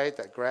delight,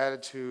 that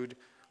gratitude.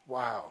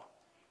 Wow.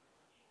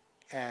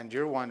 And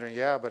you're wondering,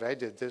 yeah, but I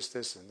did this,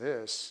 this, and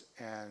this,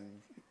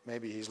 and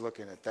maybe he's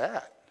looking at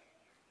that.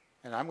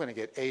 And I'm going to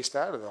get aced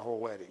out of the whole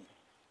wedding.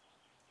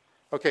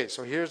 Okay,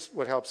 so here's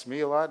what helps me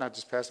a lot, and I'll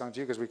just pass it on to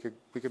you because we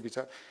could be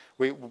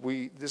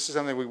this is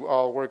something we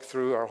all work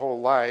through our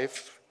whole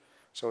life,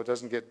 so it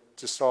doesn't get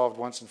just solved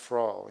once and for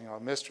all. You know, a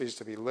mystery is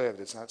to be lived.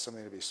 It's not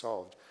something to be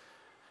solved.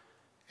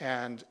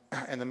 And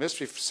the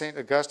mystery, St.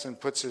 Augustine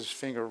puts his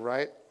finger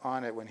right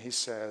on it when he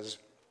says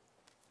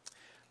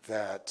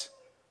that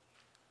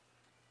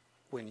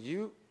when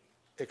you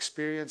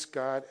experience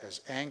God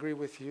as angry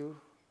with you,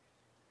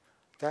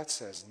 that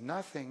says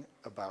nothing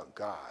about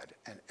God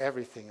and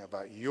everything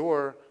about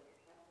your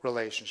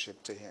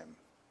relationship to him.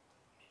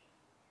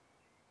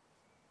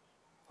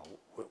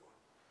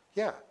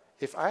 Yeah,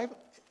 if I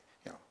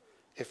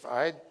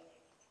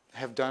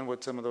have done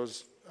what some of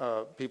those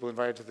people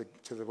invited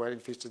to the wedding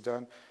feast had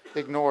done,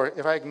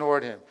 if I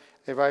ignored him,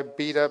 if I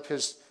beat up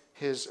his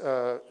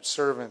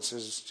servants,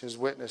 his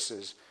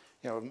witnesses,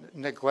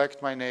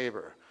 neglect my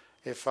neighbor,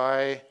 if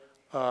I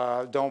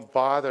don't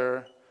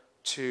bother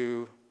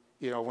to,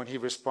 when he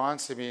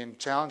responds to me and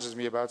challenges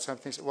me about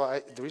something,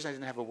 the reason I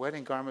didn't have a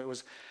wedding garment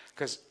was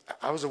because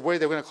I was worried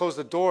they were going to close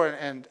the door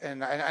and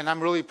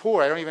I'm really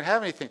poor. I don't even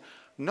have anything.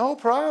 No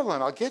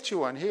problem. I'll get you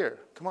one here.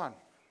 Come on.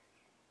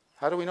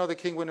 How do we know the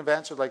king wouldn't have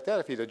answered like that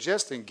if he'd have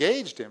just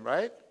engaged him,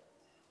 right?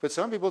 But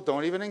some people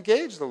don't even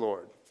engage the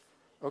Lord.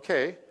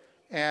 Okay.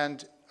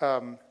 And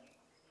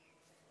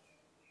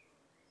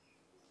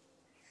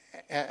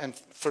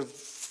for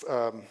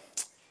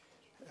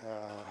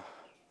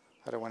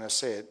how do I want to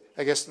say it?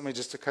 I guess let me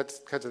just cut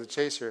to the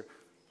chase here.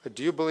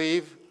 Do you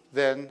believe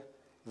then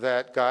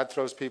that God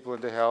throws people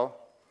into hell?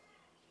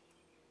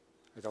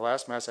 At the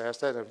last Mass I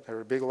asked that. I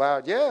heard a big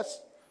loud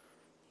yes.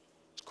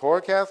 It's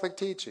core Catholic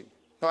teaching.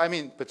 No, I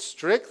mean, but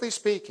strictly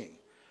speaking,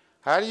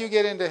 how do you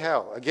get into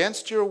hell?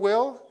 Against your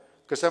will?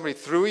 Because somebody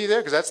threw you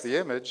there? Because that's the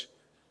image.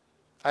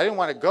 I didn't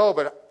want to go,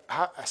 but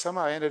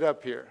somehow I ended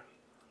up here.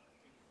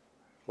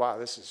 Wow,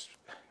 this is...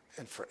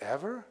 And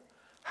forever?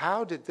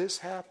 How did this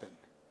happen?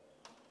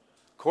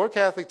 Core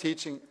Catholic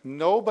teaching,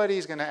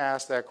 nobody's going to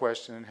ask that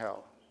question in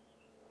hell.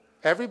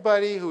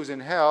 Everybody who's in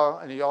hell,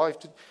 and you all have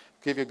to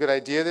give you a good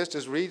idea of this,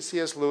 just read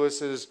C.S.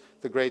 Lewis's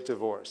The Great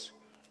Divorce.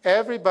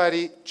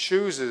 Everybody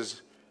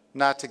chooses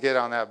not to get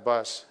on that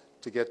bus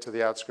to get to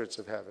the outskirts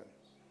of heaven.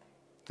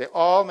 They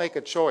all make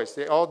a choice.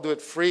 They all do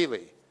it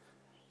freely,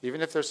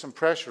 even if there's some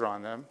pressure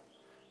on them,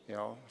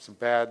 some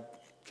bad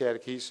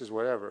catechesis,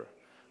 whatever.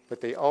 But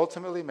they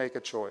ultimately make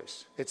a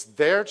choice. It's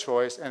their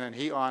choice, and then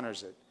he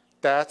honors it.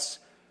 That's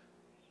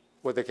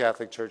what the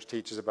Catholic Church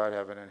teaches about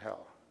heaven and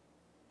hell.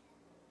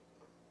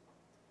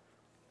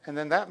 And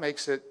then that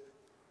makes it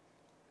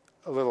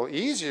a little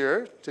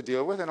easier to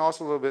deal with and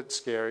also a little bit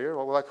scarier.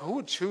 Well, like, who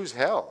would choose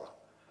hell?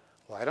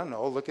 Well, I don't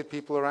know. Look at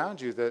people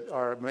around you that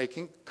are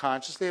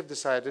consciously have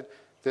decided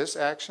this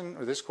action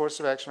or this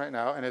course of action right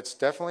now, and it's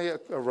definitely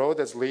a road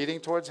that's leading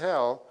towards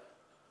hell.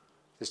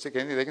 They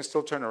can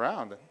still turn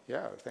around.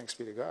 Yeah, thanks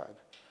be to God.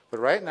 But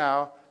right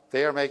now,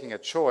 they are making a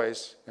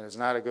choice, and it's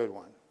not a good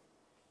one.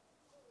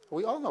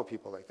 We all know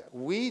people like that.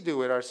 We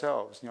do it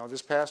ourselves.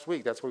 This past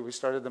week, that's where we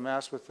started the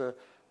Mass with the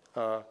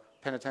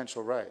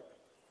penitential rite.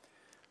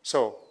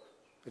 So,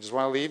 I just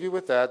want to leave you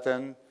with that.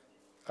 Then,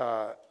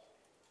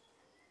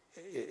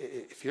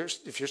 if you're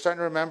starting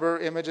to remember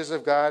images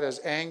of God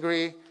as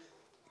angry,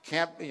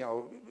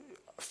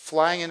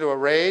 flying into a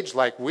rage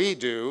like we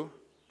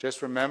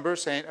just remember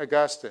St.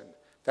 Augustine.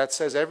 That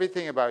says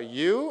everything about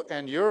you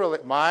and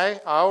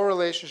our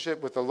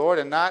relationship with the Lord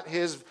and not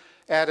his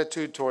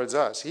attitude towards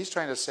us. He's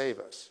trying to save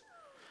us.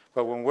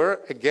 But when we're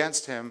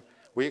against him,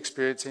 we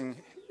experience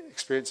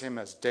him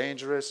as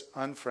dangerous,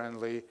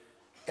 unfriendly,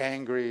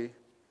 angry,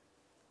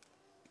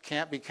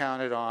 can't be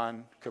counted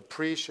on,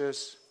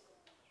 capricious,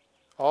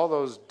 all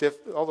those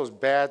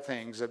bad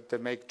things that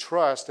make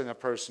trust in a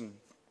person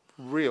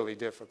really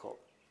difficult.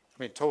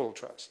 I mean, total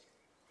trust.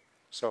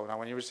 So now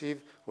when you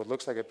receive what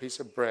looks like a piece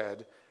of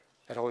bread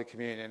at Holy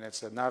Communion,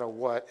 it's not a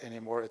what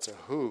anymore, it's a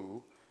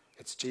who.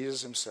 It's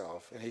Jesus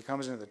himself. And he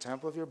comes into the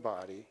temple of your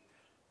body,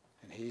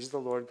 and he's the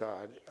Lord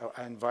God.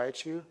 I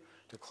invite you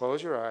to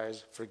close your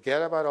eyes,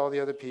 forget about all the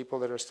other people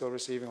that are still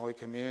receiving Holy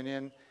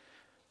Communion.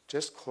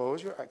 Just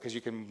close your eyes, because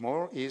you can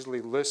more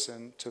easily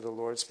listen to the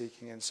Lord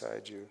speaking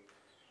inside you.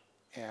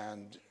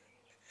 And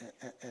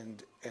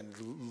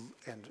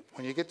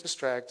when you get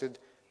distracted,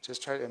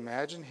 just try to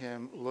imagine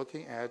him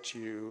looking at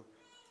you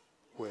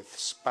with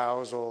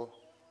spousal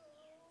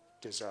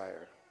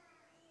desire.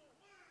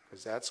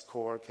 Because that's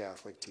core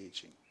Catholic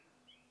teaching.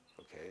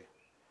 Okay?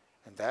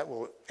 And that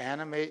will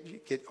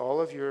animate, get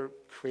all of your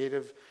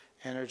creative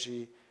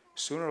energy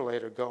sooner or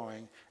later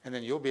going, and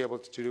then you'll be able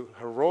to do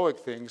heroic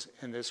things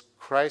in this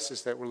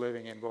crisis that we're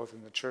living in, both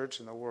in the church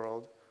and the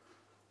world.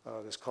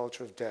 this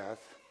culture of death,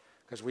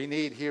 because we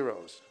need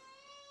heroes.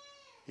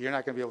 You're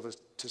not going to be able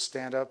to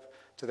stand up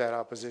to that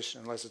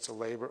opposition unless it's a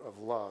labor of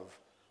love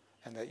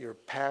and that you're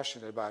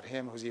passionate about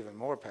him who's even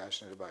more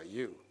passionate about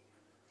you.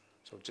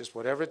 So just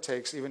whatever it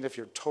takes, even if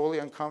you're totally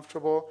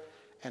uncomfortable,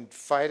 and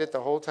fight it the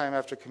whole time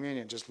after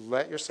communion. Just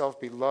let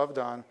yourself be loved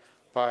on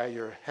by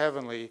your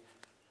heavenly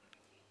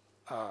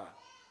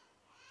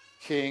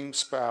king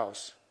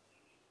spouse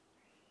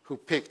who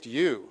picked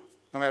you.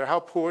 No matter how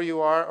poor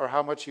you are or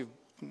how much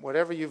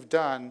whatever you've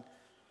done,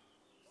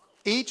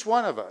 each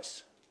one of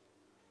us.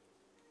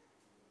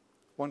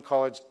 One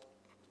college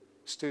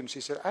student,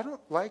 she said, I don't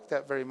like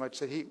that very much,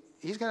 that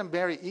he's going to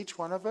marry each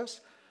one of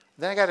us.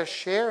 Then I got to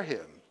share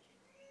him.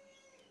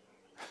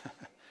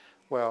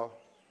 Well,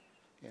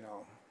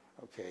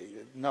 okay,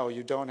 no,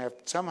 you don't have,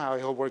 somehow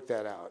he'll work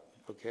that out,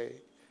 okay?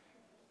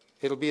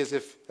 It'll be as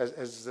if,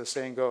 as the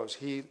saying goes,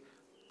 he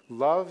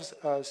loves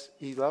us,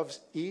 he loves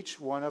each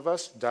one of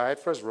us, died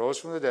for us, rose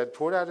from the dead,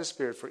 poured out his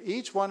Spirit for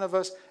each one of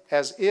us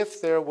as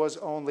if there was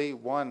only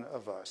one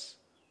of us.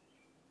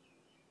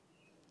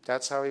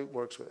 That's how he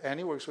works with, and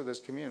he works with us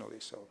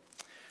communally.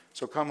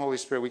 So come, Holy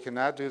Spirit, we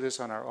cannot do this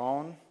on our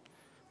own.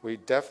 We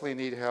definitely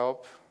need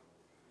help.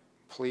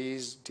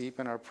 Please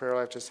deepen our prayer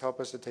life. Just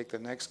help us to take the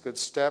next good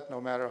step, no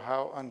matter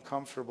how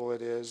uncomfortable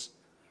it is,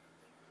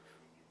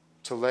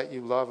 to let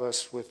you love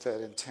us with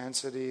that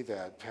intensity,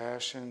 that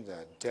passion,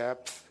 that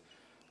depth,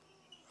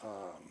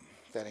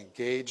 that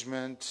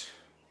engagement,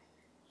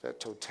 that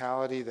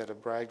totality that a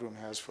bridegroom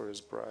has for his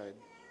bride.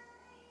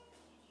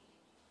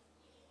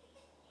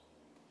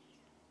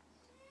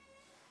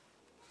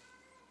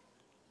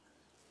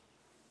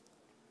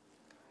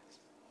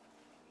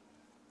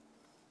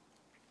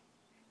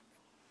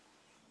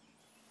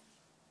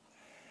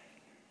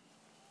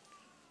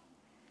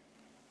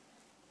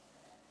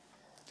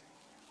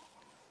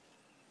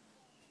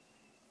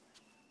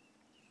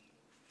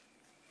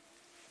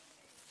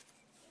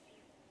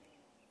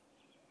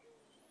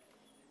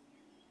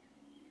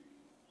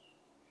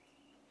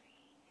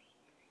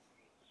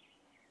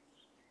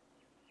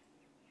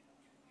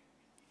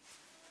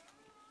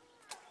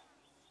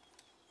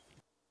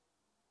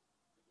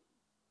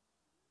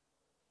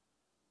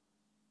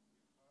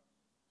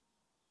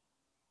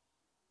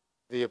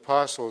 The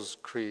Apostles'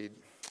 Creed.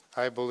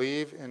 I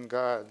believe in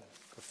God,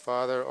 the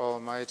Father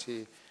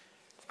Almighty,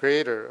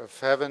 creator of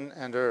heaven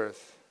and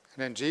earth,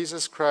 and in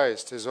Jesus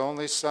Christ, his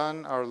only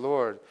Son, our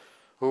Lord,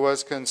 who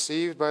was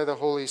conceived by the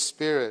Holy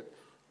Spirit,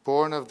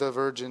 born of the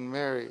Virgin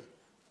Mary,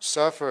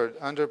 suffered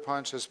under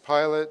Pontius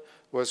Pilate,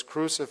 was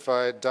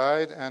crucified,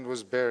 died, and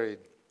was buried.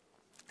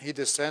 He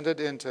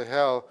descended into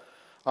hell.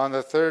 On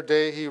the third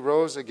day he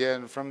rose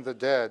again from the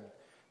dead.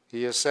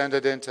 He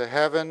ascended into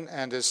heaven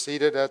and is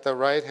seated at the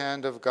right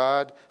hand of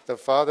God, the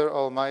Father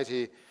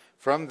Almighty.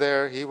 From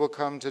there he will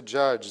come to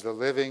judge the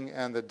living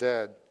and the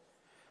dead.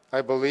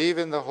 I believe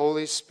in the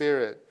Holy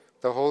Spirit,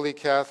 the Holy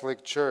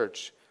Catholic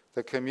Church,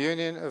 the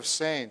communion of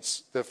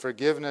saints, the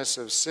forgiveness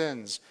of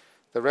sins,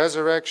 the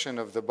resurrection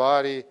of the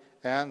body,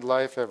 and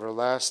life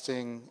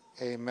everlasting.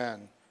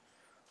 Amen.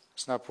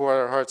 Let's now pour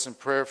out our hearts in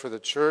prayer for the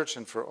church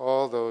and for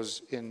all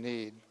those in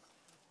need.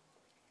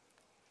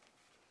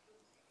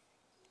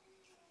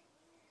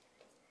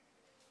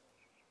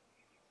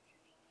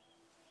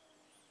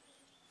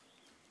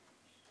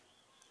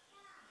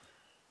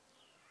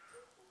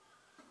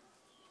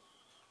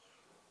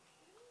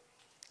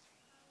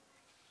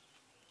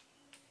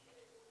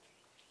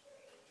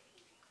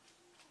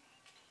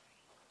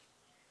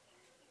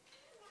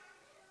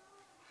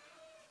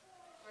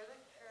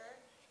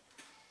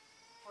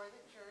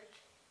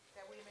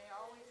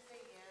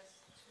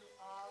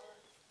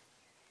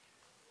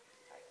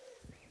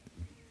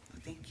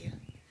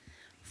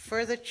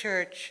 For the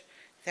church,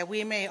 that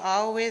we may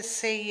always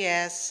say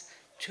yes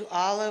to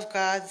all of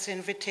God's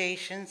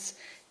invitations,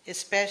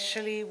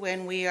 especially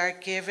when we are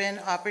given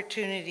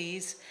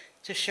opportunities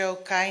to show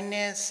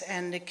kindness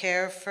and to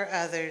care for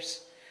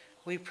others.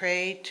 We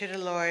pray to the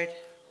Lord.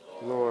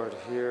 Lord,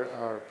 hear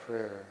our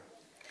prayer.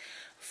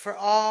 For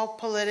all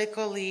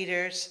political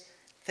leaders,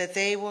 that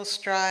they will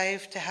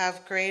strive to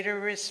have greater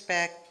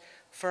respect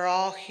for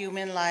all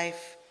human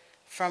life,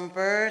 from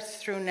birth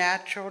through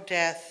natural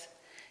death,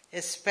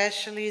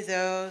 especially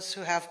those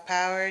who have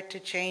power to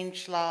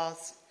change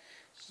laws.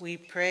 We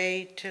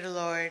pray to the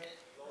Lord.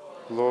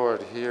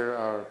 Lord, hear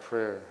our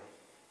prayer.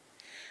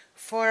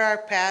 For our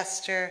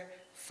pastor,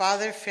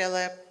 Father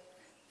Philip,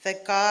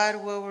 that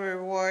God will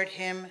reward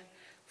him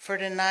for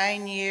the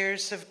 9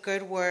 years of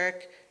good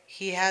work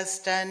he has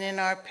done in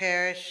our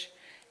parish,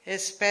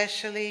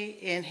 especially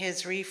in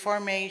his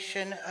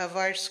reformation of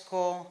our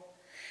school,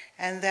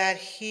 and that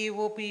he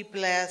will be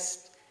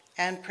blessed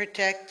and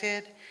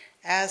protected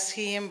as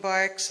he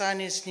embarks on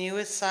his new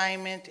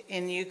assignment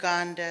in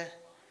Uganda.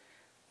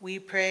 We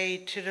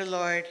pray to the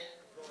Lord.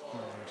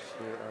 Lord,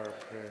 hear our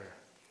prayer.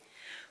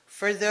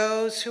 For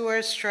those who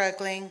are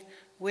struggling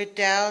with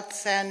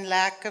doubts and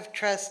lack of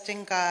trust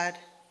in God,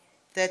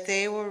 that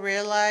they will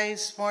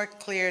realize more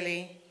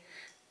clearly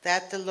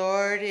that the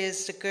Lord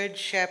is the good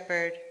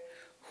shepherd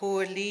who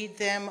will lead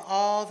them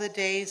all the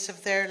days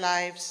of their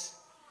lives.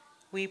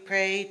 We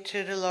pray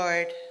to the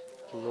Lord.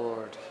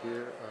 Lord,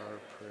 hear our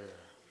prayer.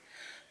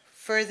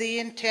 For the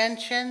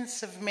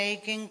intentions of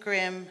Megan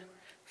Grimm,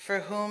 for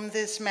whom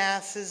this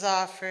Mass is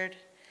offered,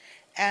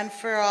 and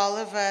for all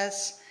of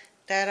us,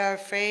 that our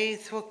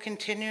faith will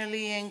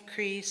continually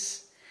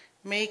increase,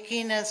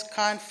 making us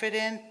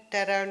confident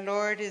that our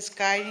Lord is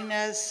guiding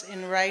us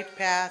in right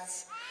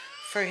paths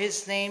for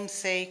his name's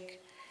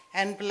sake,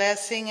 and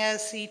blessing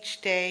us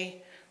each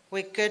day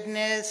with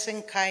goodness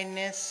and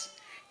kindness,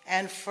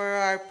 and for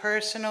our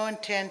personal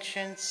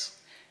intentions,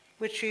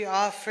 which we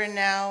offer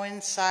now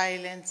in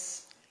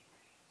silence.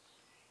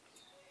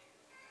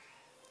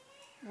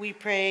 We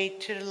pray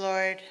to the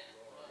Lord.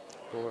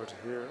 Lord,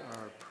 hear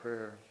our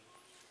prayer.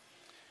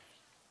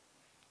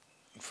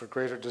 For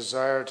greater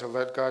desire to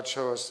let God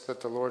show us, that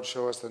the Lord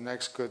show us the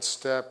next good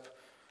step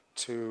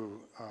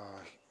to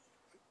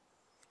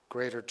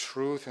greater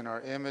truth in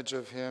our image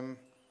of him,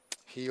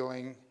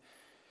 healing,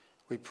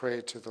 we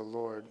pray to the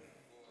Lord.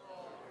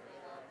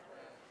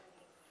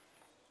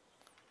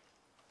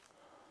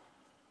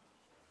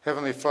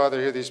 Heavenly Father,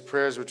 hear these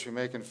prayers which we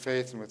make in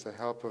faith, and with the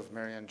help of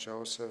Mary and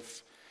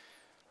Joseph,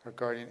 our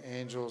guardian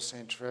angel,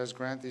 St. Therese,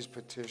 grant these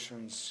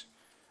petitions.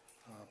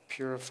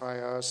 Purify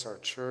us, our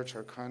church,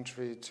 our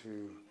country,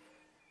 to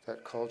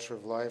that culture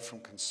of life from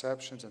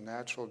conception to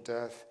natural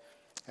death,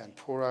 and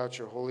pour out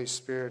your Holy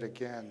Spirit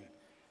again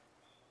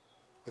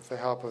with the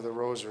help of the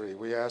Rosary.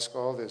 We ask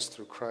all this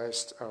through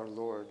Christ our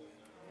Lord.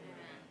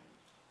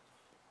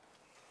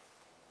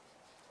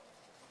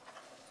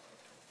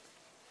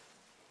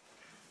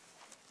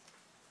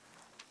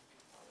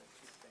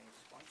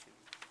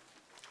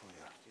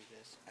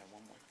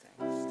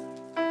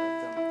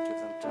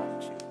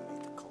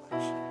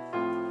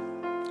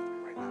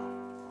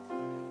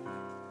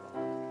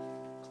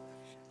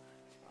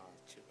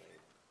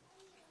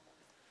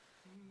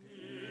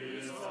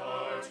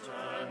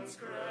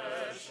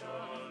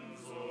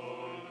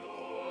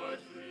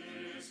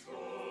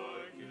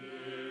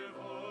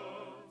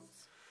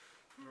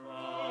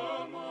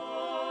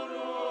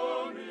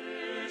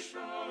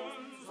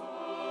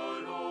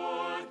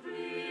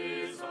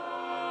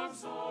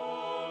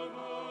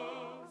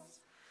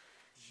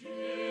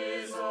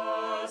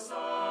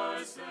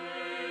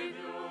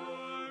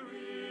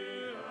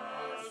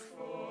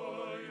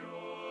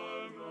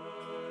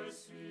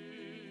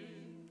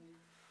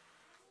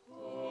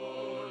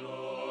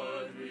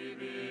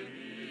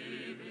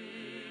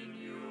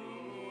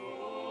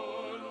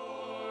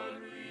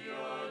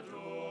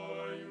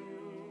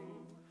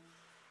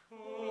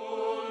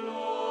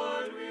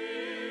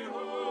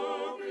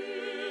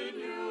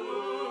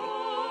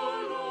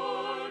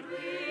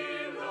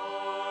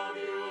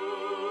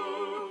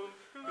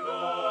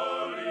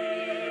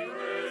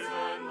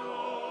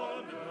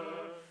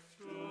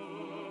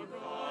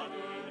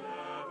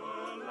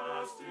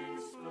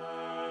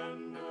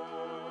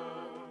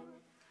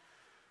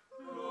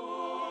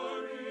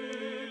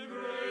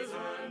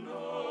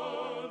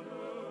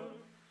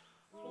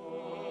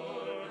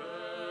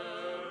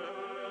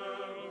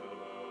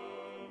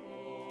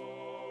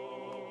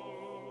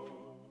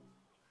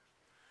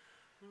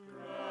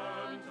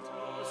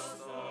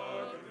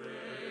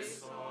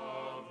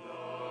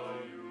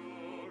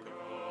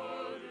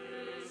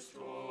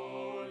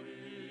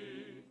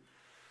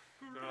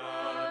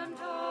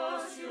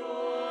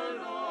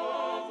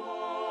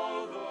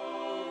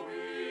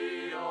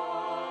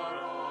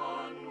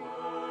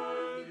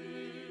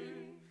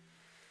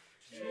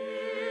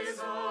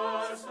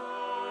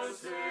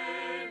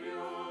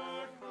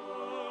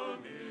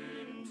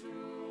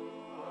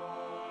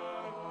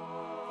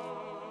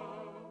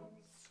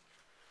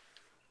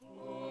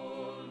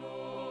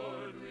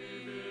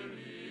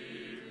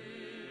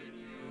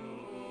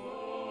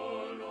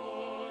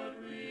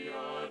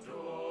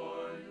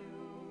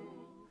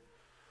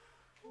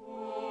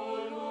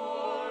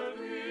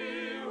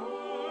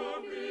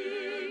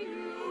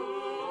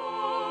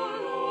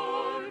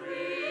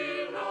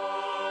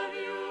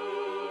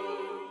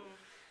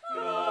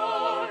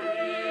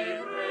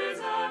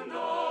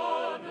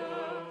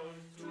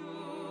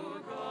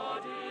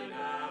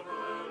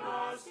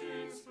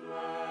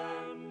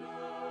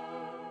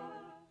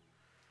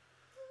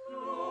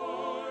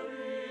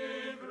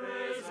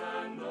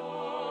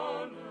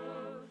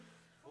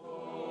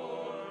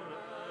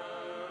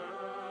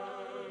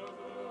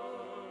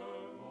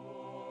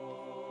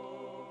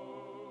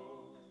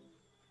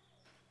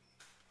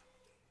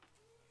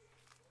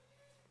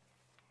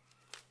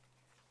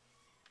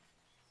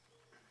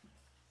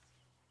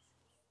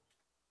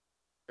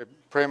 I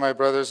pray, my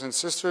brothers and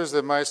sisters,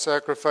 that my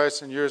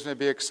sacrifice and yours may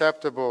be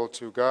acceptable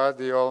to God,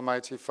 the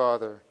Almighty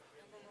Father.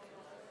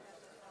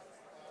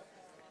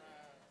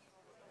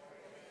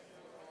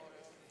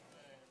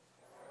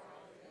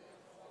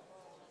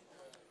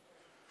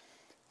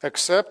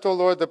 Accept, O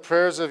Lord, the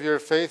prayers of your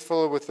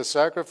faithful with the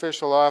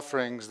sacrificial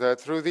offerings,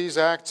 that through these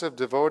acts of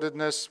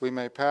devotedness we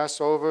may pass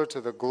over to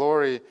the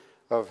glory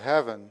of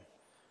heaven,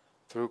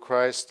 through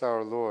Christ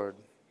our Lord.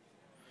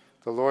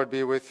 The Lord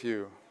be with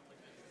you.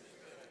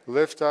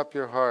 Lift up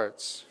your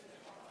hearts.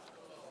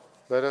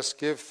 Let us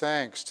give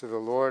thanks to the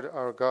Lord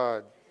our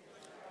God.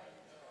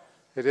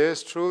 It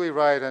is truly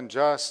right and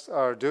just,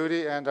 our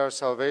duty and our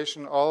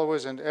salvation,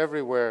 always and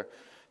everywhere,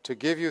 to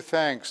give you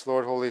thanks,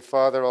 Lord, Holy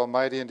Father,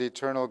 Almighty and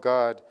eternal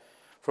God.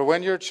 For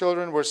when your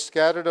children were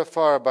scattered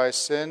afar by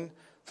sin,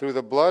 through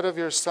the blood of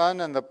your Son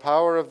and the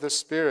power of the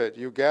Spirit,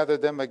 you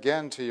gathered them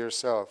again to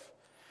yourself,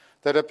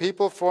 that a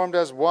people formed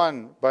as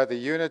one by the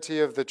unity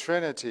of the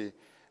Trinity,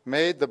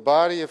 made the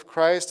body of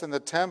Christ and the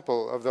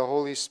temple of the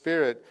Holy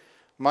Spirit,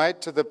 might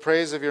to the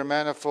praise of your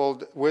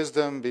manifold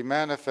wisdom be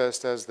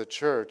manifest as the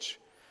church.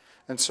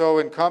 And so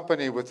in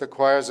company with the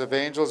choirs of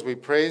angels we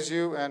praise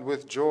you, and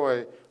with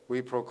joy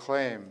we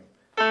proclaim.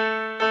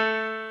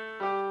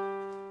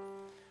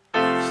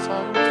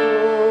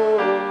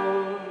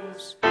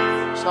 Sanctus,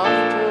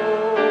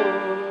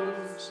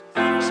 Sanctus,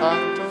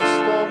 Sanctus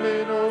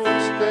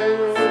Dominus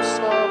Deus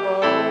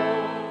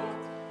Sabaoth,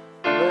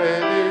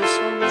 plenius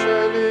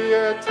celi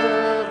et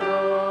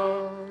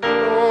terra,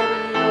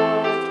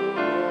 gloria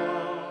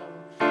tua,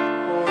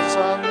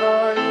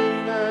 Hosanna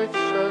in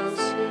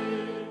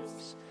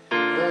excelsis,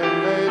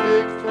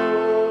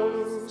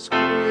 benedictus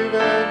qui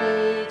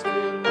venit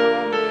in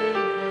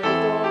nomine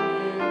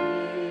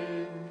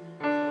Domini,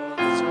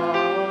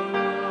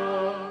 Hosanna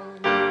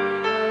in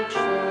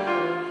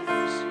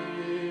excelsis.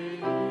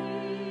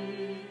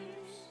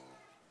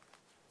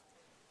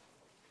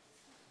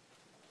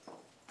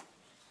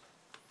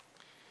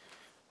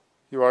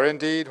 You are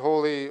indeed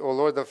holy, O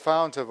Lord, the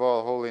fount of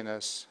all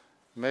holiness.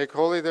 Make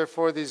holy,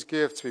 therefore, these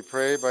gifts, we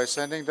pray, by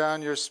sending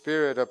down your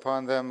Spirit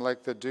upon them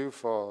like the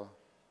dewfall,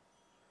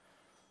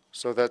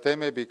 so that they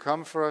may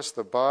become for us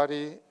the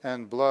body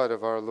and blood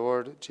of our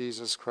Lord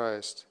Jesus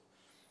Christ.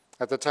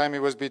 At the time he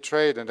was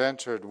betrayed and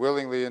entered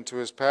willingly into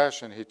his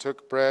passion, he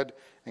took bread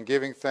and,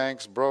 giving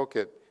thanks, broke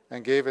it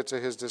and gave it to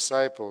his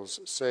disciples,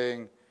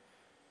 saying,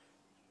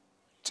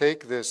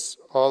 "Take this,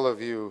 all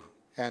of you,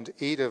 and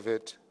eat of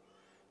it,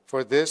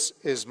 for this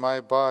is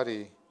my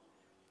body,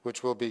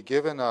 which will be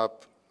given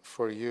up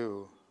for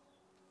you."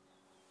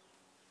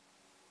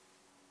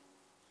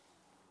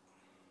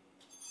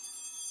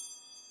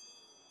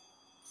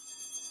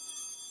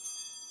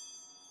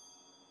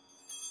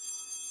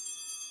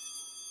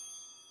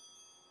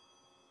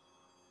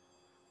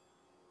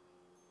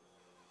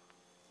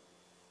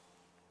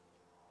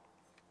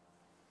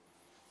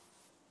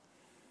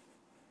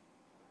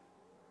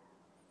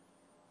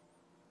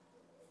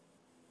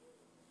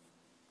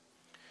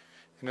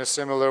 In a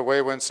similar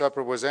way, when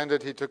supper was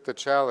ended, he took the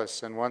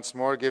chalice, and once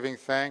more giving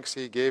thanks,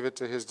 he gave it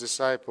to his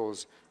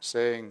disciples,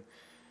 saying,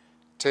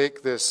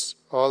 "Take this,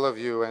 all of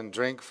you, and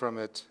drink from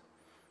it,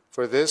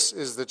 for this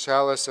is the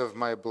chalice of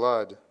my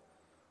blood,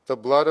 the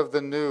blood of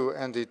the new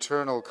and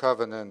eternal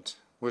covenant,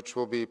 which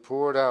will be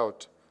poured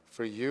out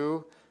for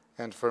you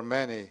and for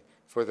many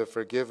for the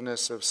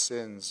forgiveness of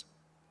sins.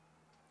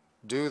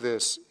 Do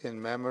this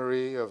in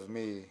memory of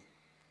me."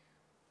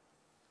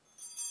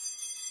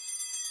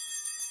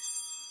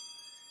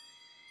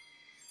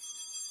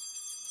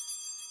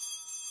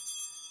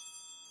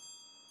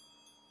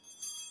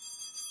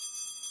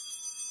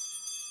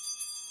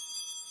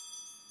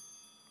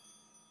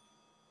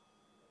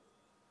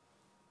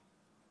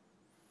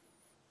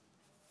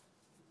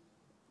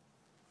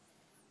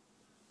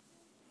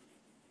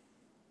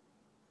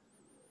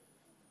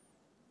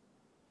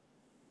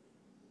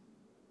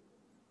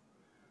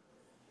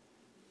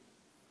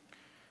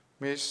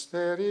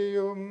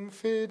 Mysterium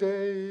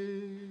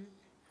Fidei.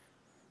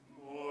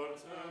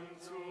 Mortem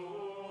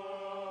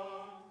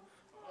tuam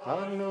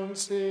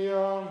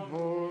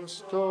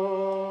annunciamus Domine,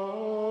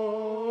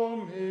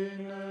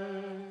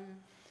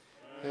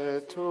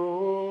 et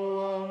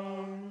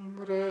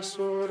tuam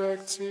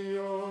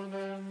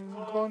resurrectionem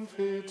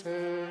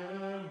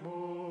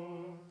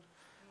confitemur,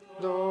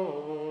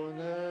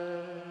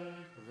 donec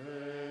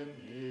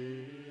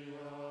venias.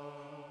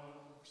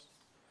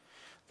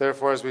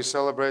 Therefore, as we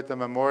celebrate the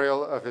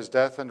memorial of his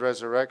death and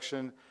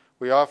resurrection,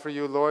 we offer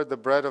you, Lord, the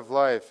bread of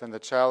life and the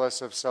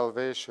chalice of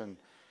salvation,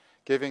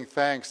 giving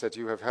thanks that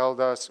you have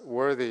held us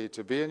worthy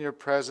to be in your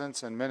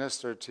presence and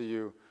minister to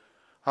you.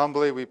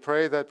 Humbly we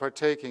pray that,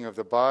 partaking of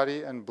the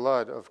body and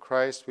blood of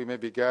Christ, we may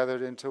be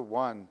gathered into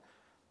one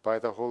by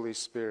the Holy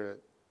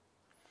Spirit.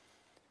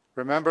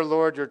 Remember,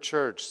 Lord, your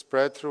church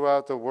spread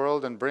throughout the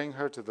world, and bring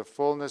her to the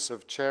fullness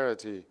of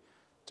charity,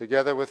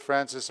 together with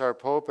Francis our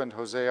Pope and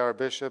Jose our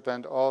Bishop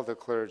and all the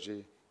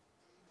clergy.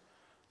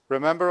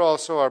 Remember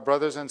also our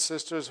brothers and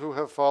sisters who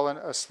have fallen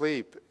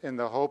asleep in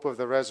the hope of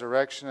the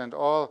resurrection, and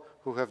all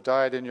who have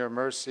died in your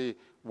mercy.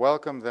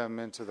 Welcome them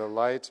into the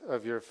light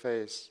of your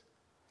face.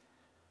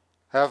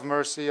 Have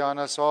mercy on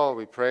us all,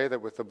 we pray,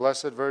 that with the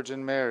Blessed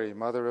Virgin Mary,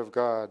 Mother of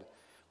God,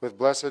 with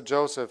blessed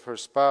Joseph, her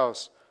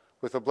spouse,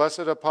 with the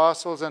blessed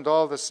apostles and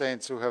all the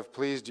saints who have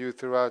pleased you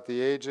throughout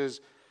the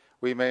ages,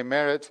 we may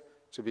merit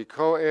to be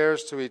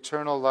co-heirs to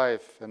eternal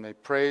life, and may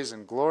praise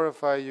and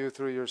glorify you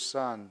through your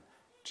Son,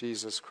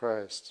 Jesus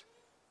Christ.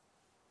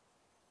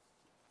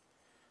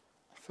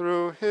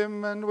 Through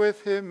him and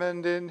with him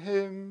and in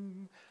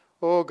him,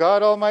 O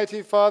God,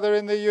 Almighty Father,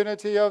 in the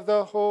unity of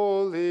the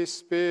Holy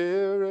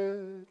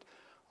Spirit,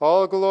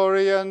 all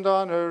glory and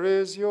honor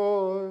is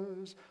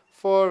yours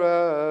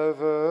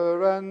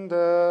forever and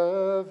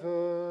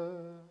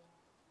ever.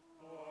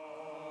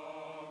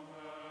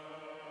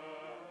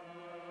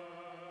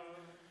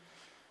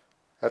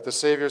 At the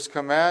Savior's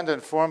command,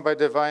 informed by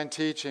divine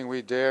teaching,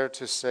 we dare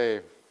to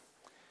say,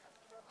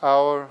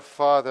 Our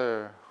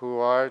Father, who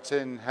art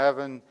in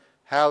heaven,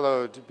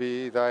 hallowed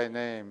be thy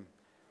name.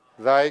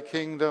 Thy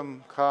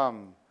kingdom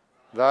come,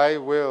 thy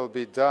will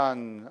be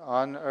done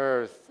on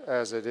earth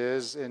as it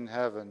is in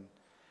heaven.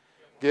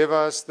 Give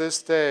us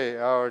this day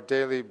our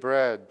daily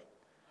bread,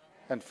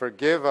 and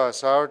forgive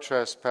us our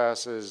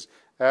trespasses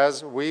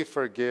as we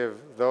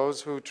forgive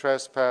those who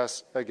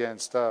trespass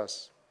against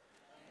us.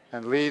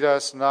 And lead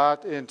us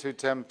not into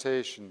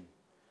temptation,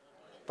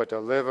 but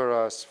deliver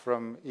us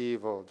from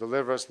evil.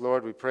 Deliver us,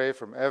 Lord, we pray,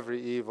 from every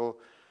evil.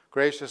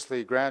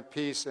 Graciously grant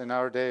peace in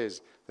our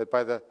days, that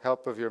by the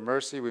help of your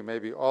mercy we may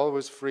be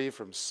always free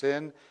from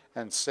sin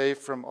and safe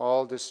from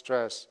all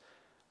distress,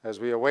 as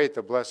we await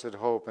the blessed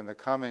hope and the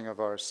coming of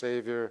our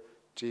Savior,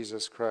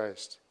 Jesus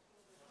Christ.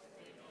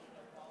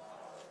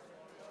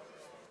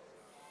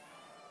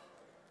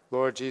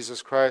 Lord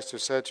Jesus Christ, who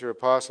said to your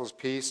apostles,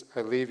 Peace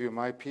I leave you,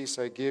 my peace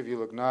I give you,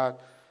 look not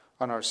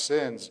on our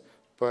sins,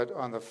 but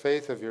on the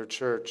faith of your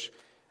church,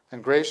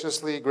 and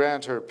graciously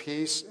grant her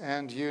peace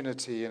and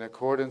unity in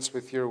accordance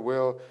with your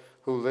will,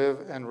 who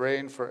live and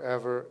reign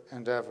forever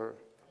and ever. Amen.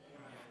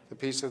 The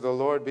peace of the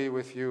Lord be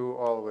with you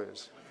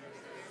always.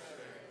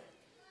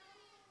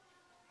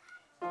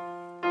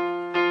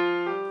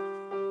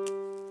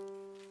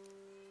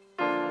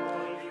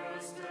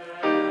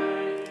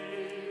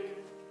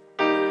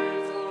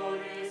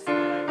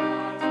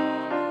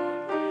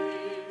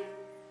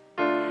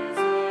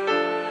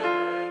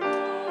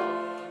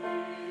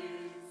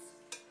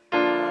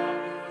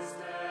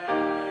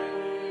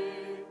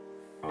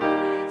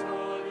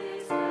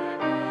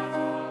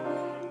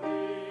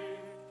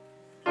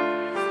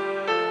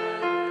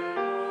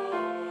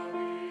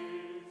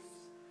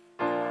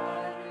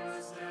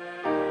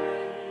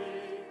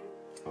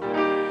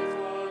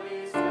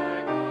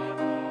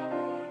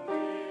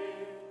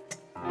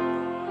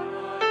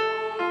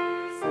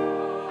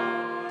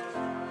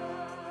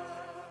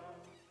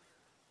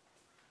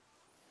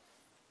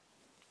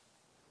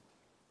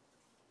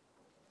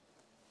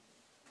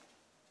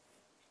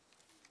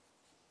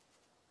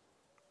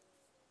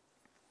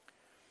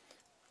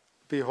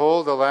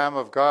 Behold the Lamb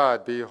of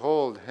God,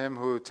 behold him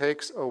who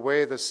takes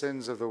away the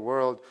sins of the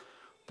world.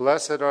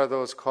 Blessed are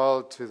those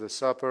called to the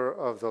supper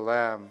of the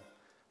Lamb.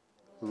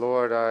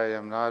 Lord, I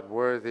am not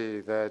worthy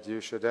that you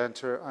should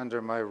enter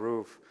under my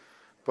roof,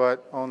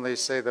 but only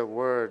say the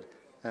word,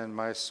 and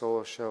my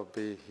soul shall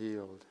be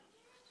healed.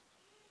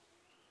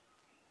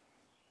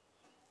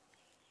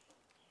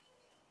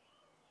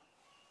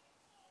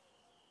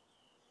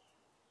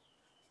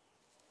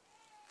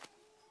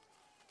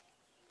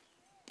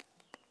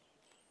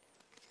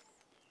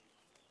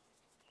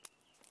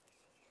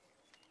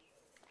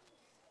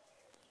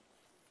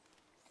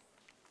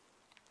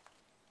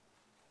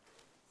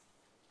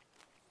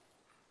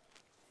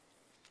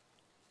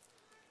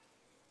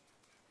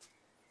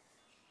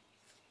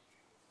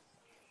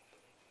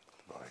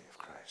 Body of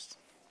Christ.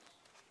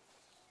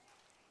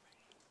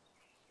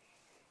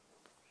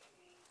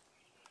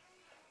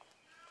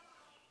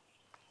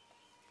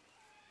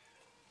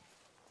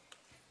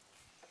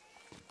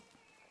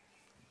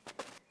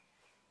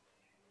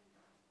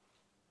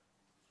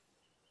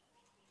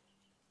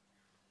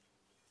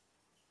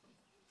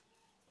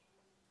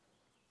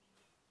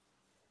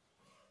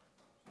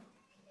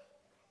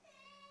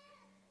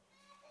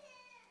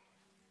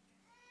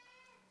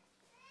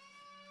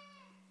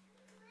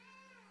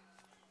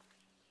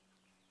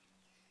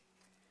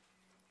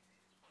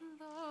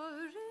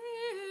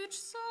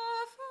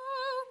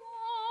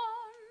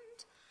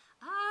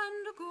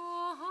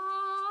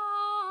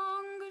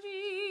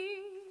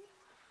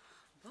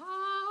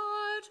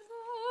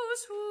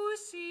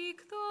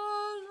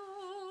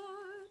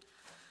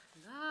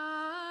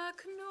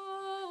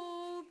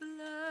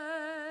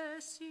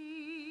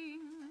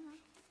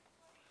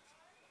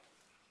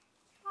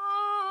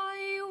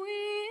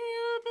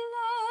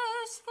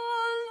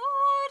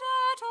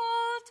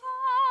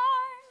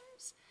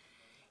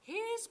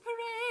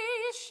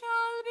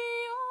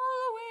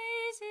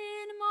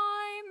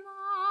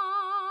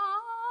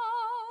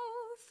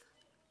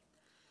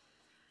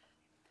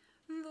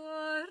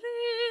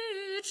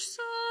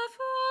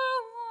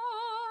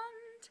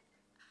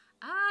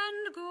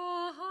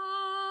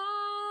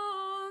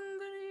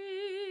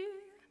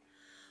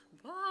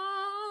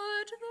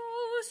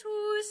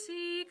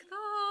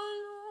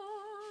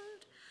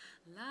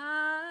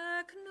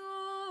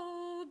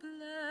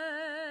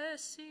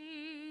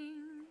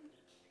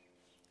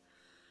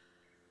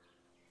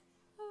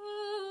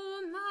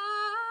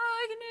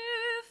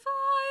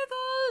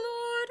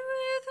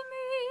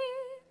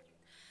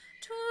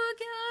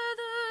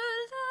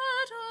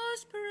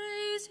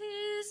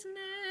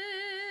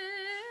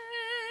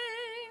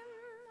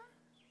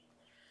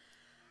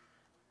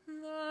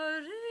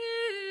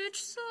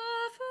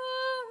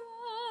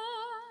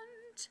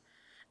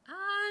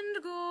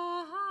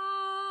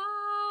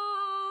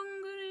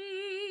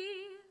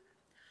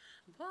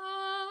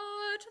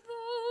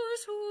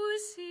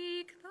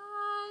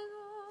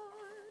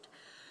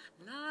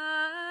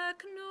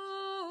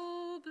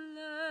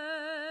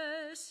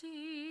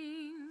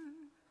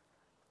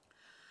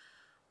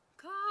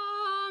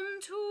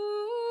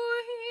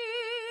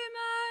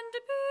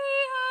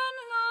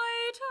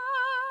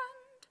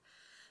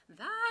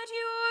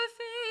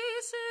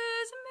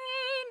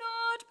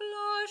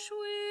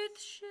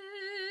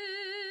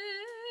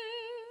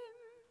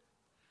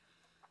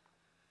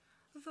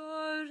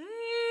 The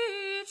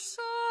rich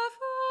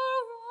suffer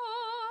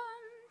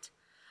want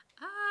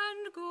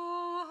and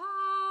go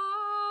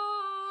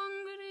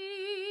hungry,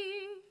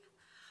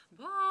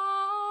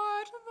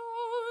 but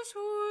those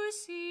who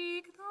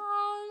seek the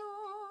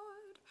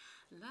Lord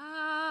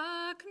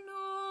lack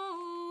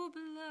no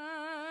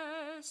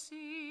blessing.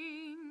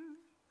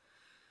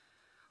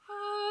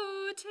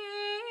 Oh,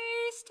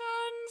 taste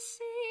and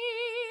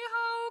see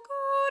how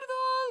good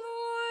the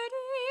Lord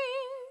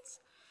is.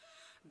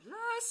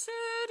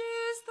 Blessed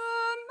is the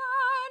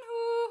man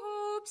who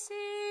hopes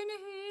in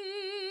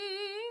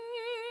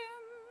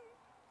him.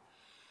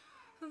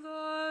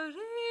 The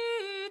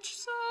rich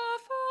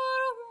suffer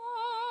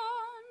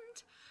want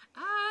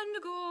and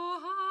go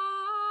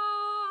hungry,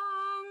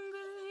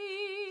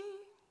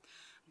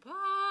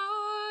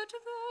 but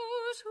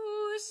those who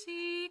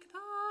seek the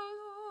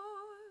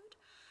Lord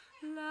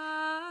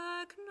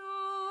lack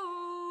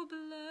no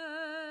blessing.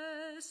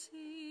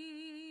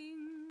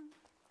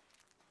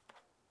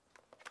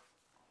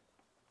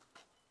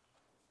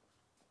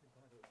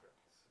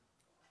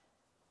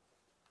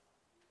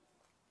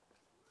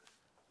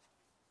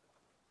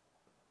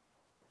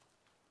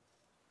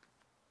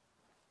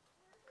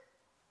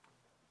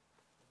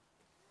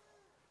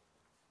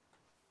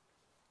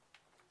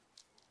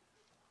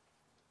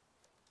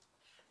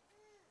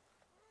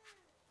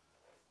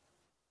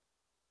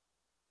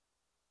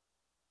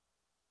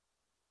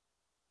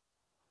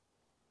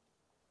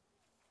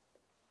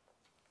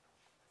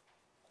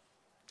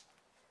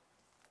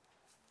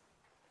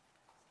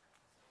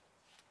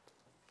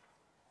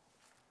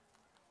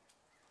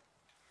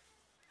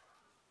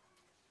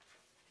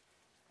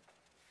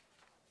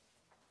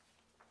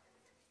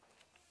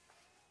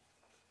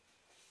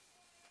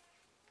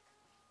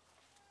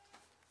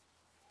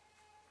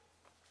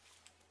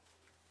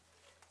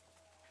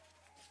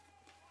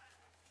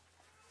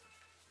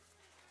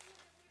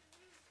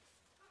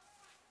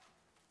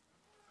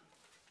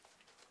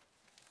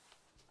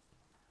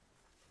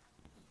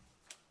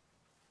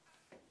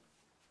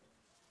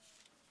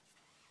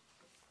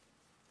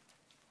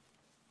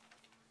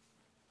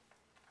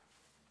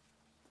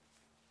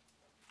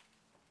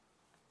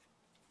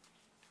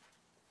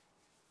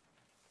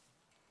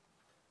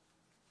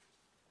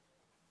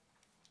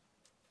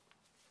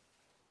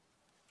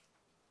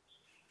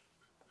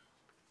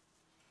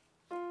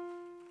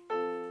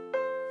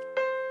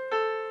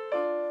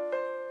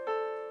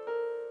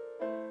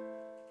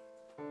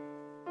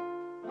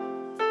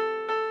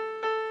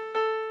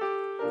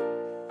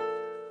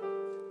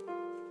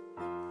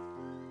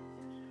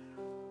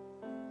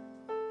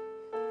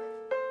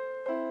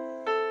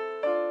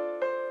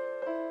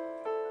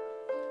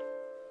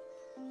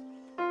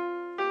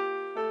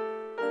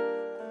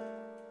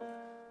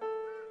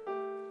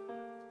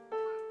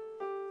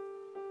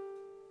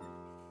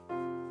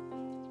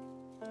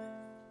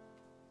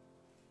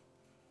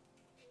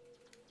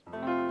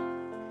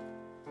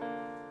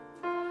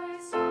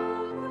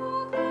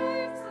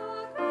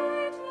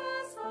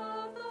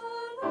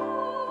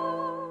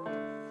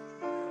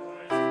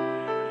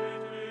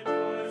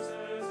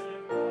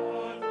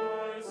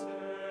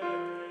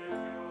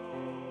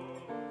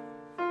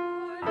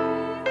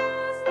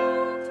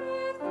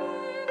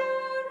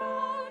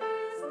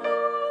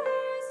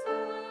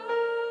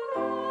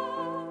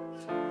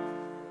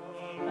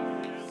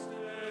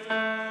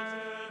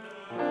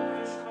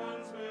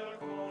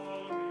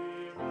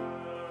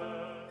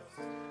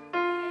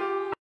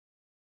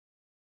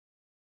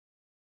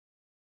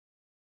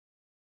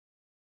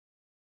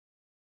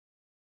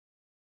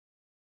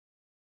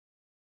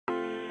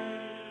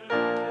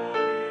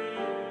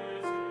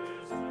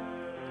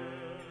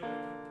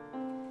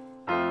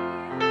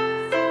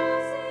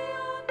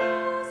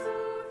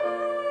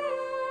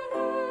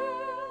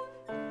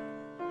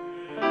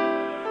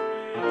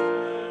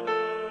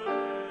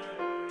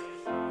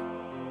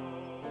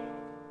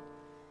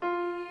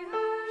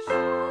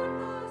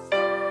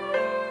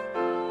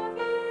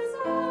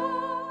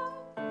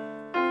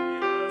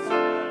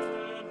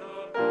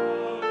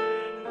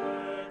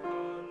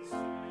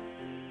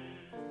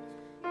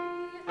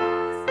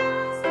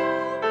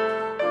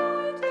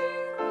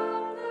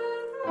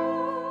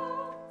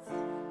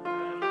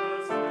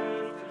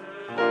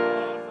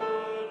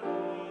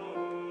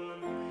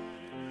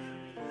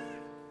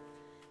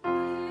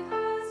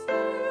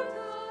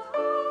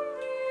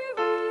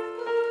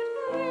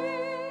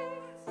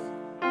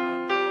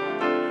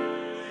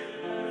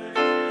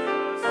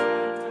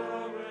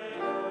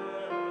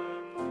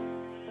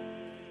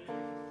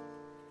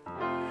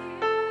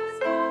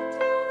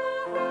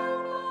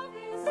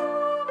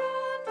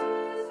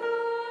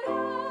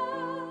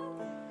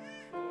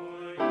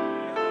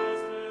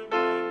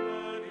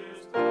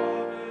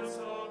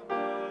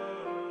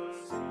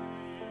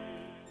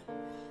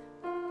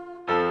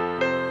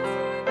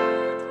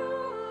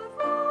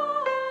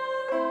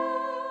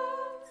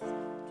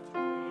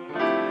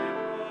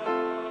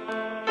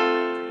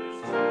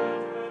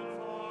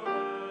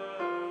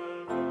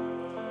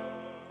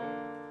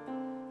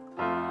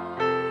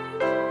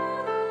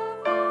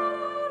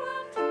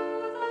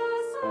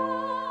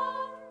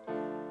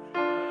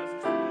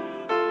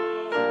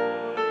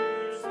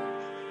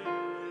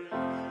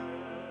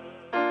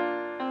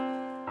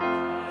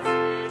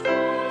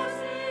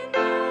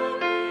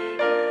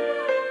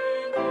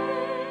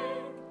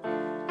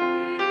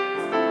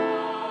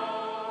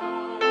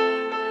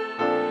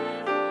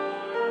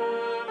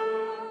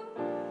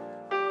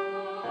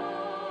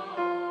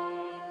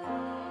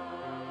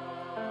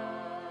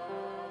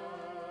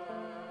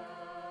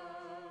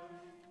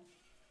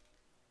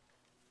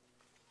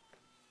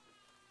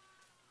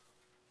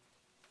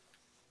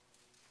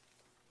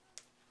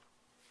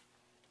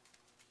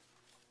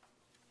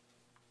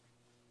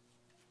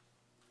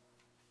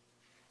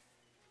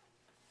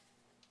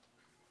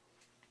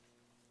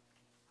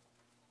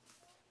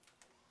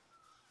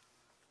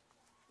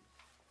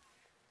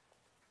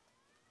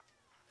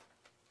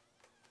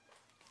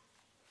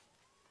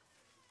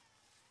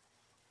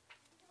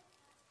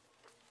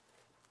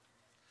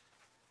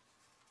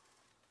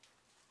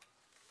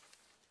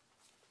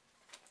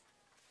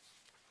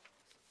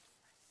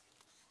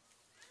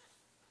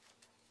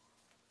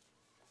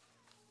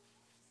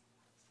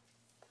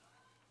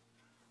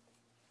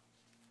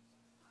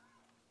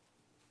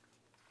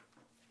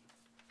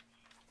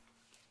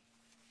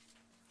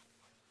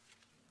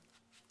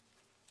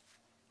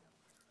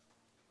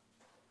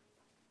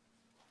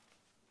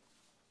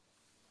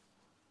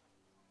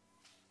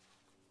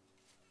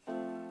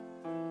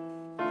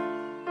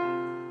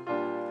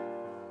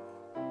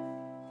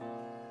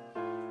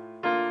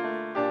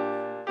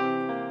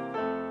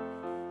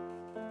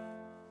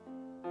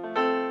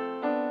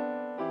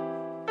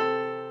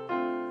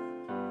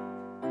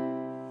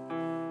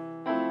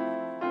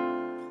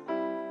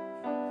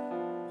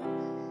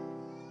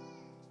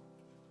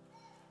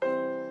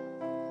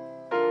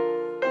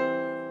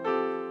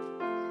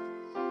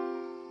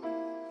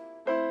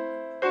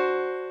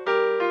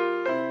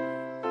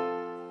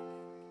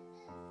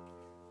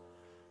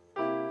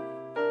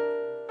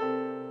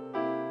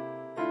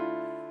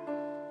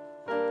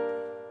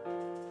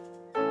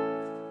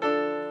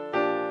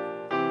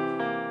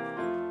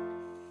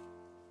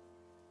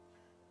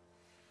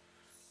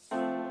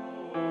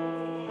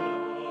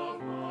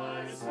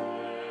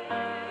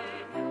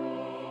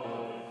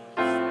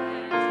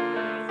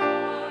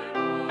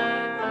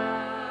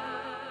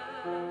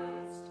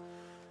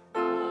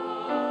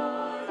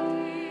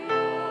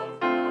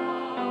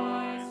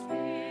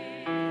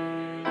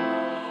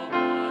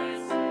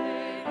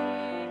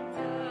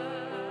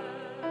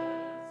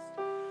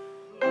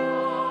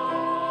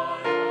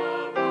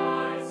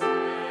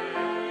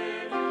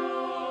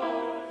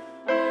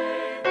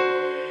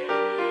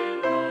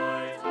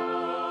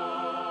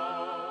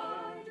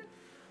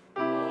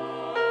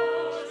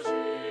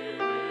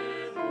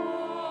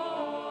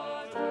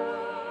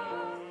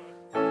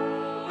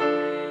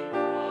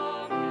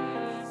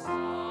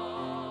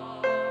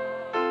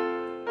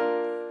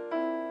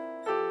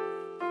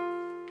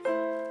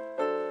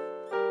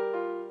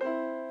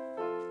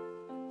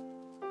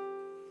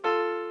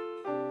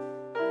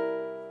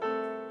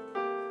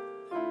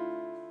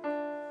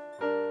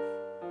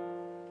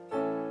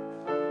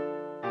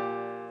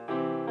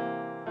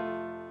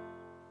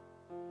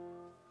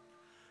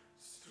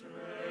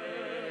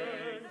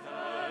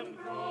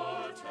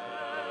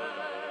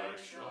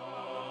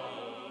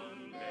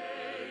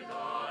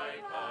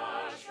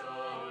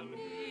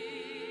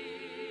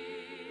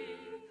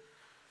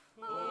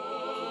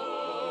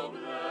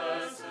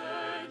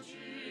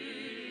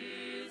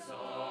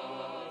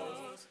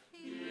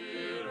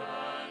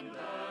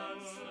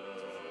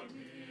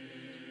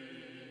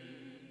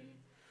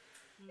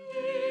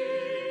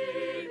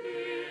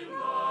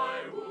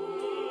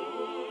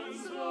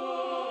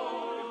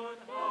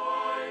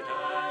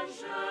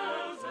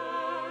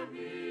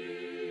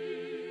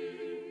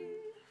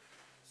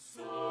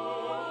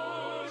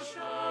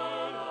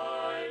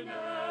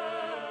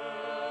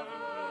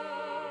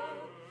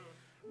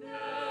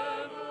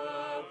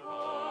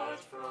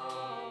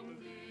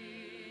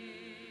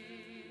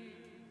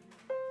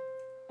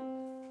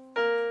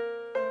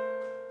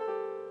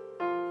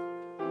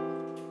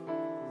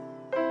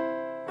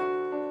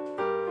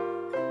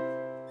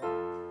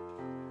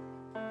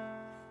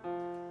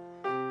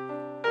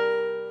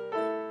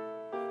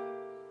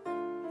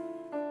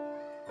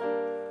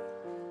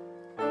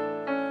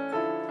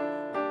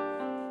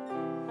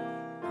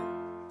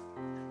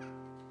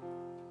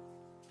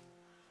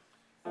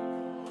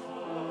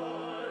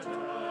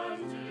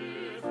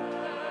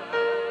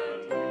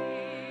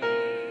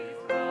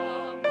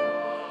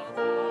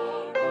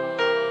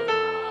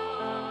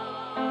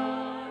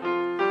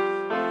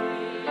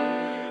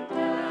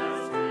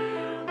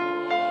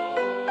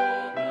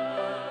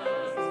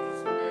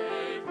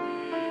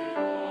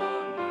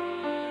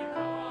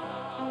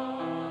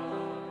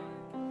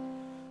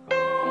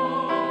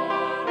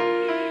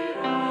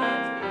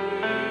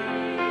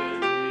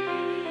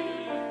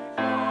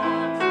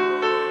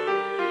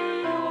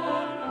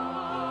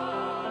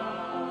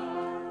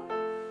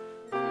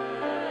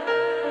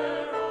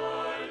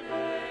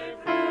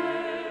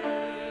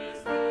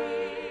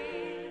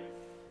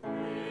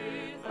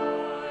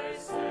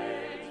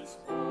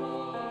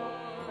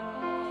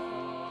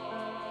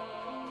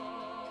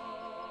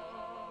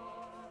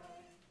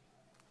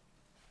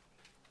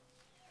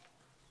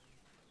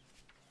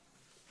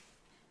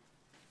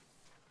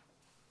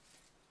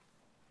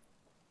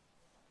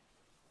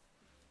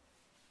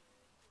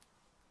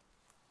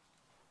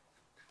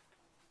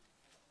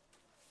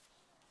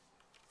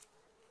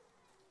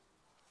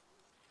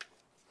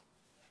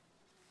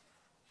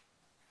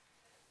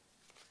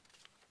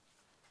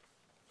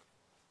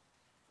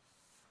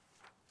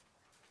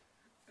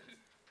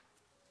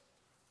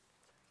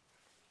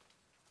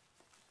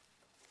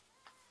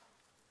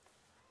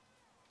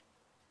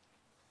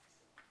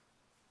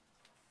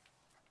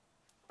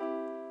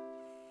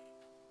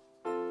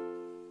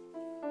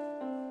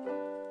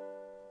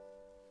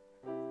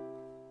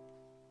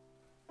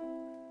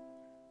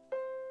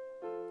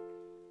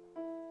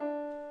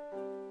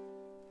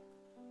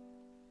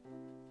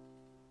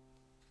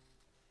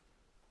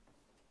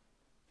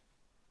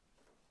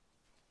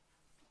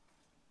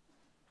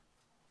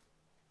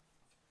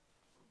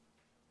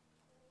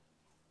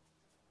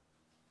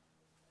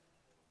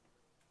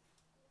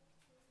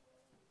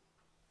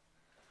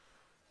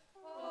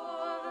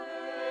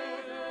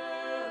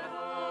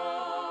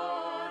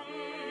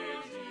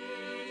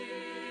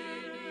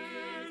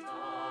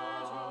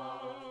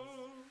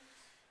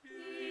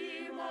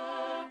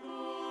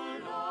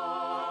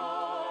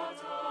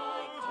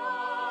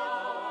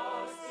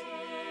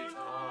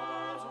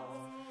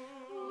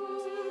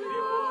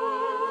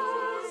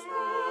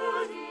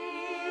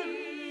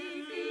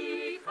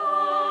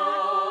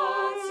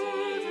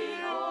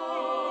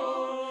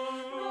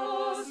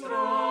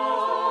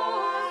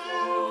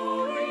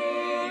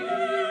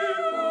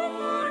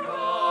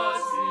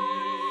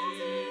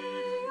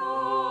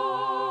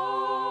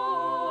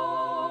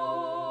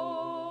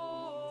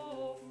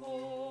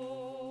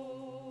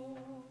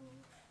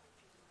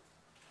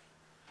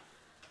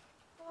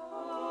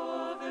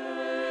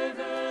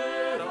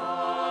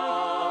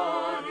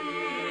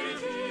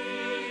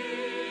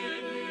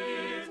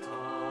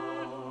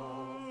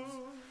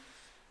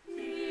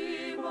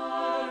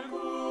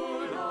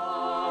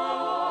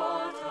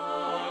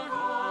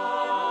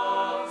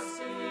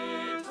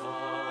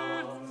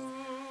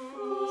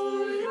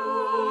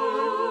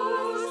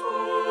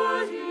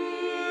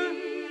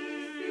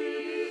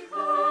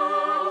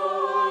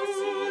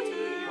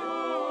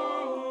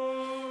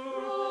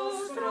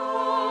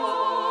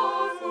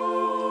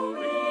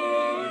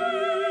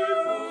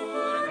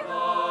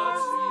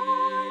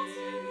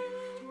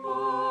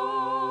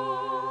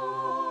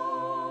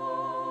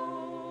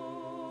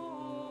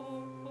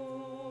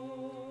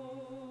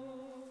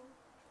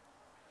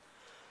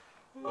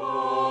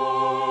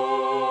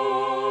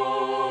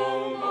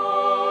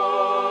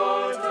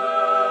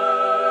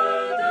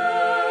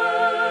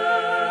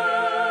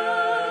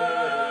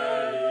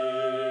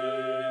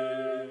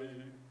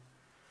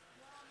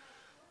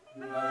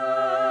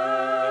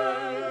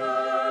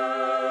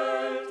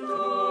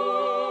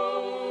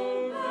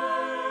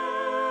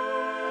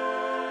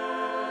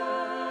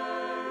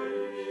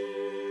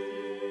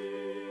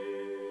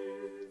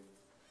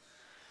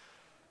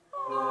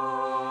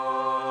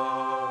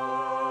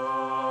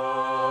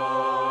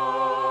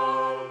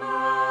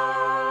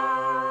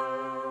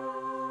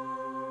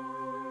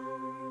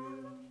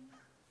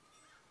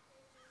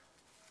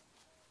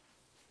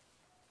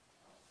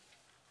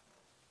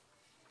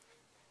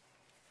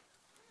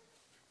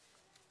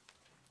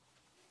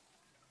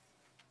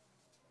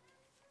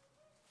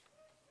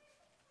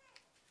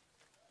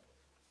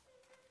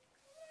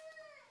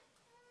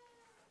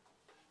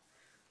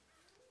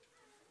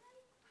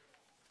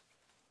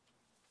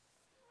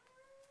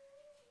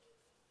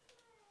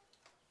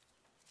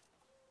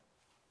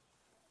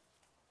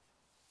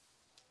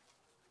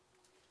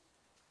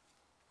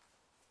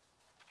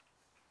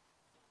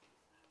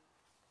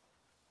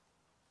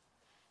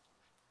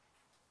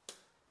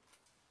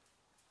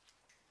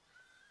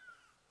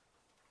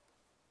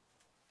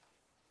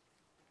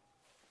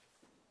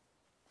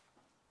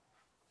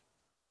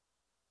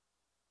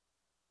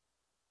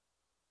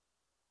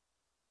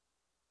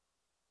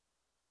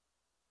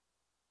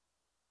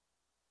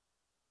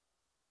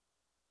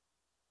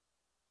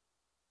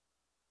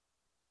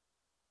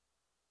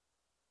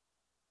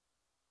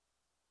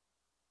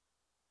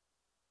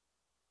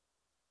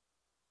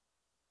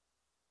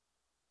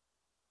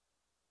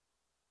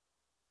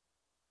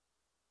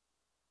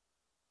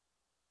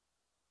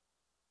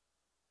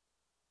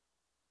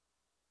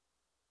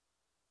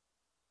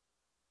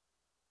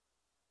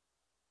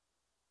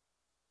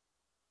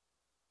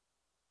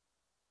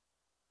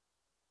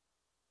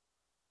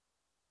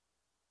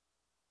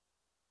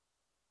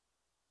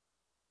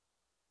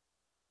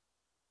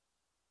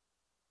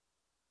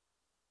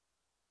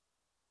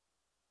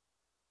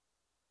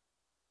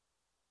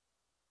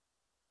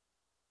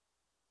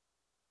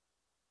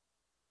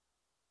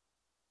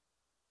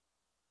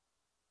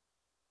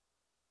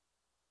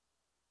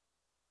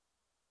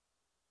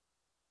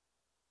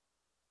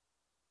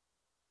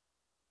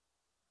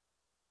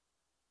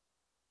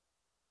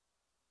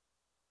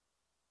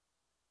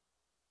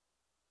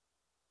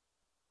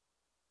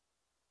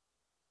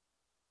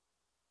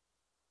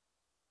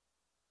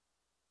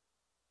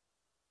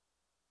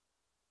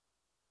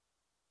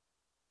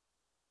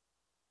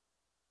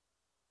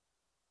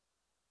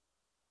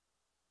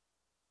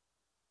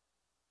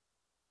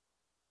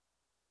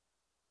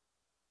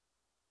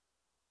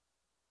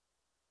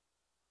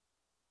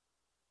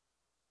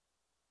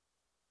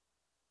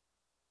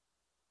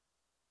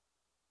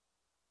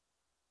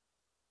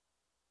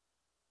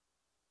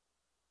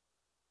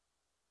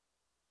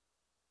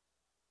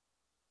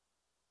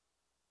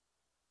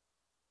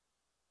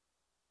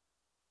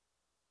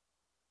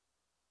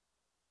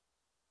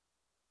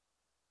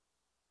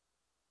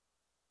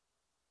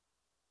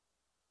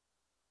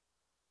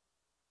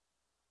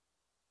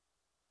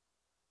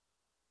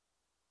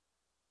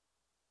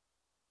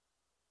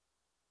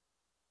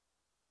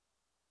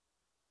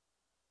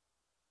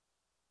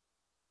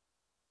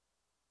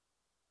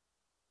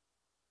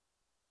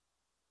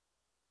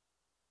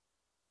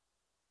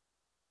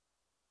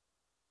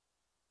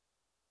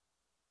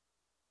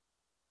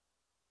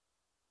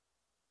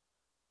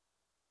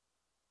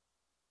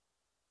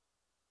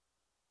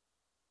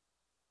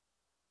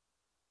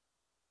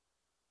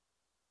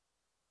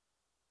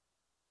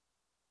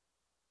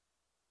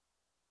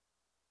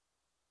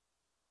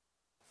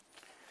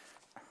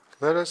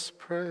 Let us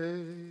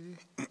pray.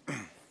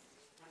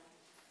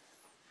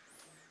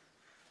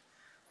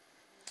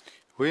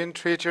 We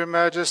entreat your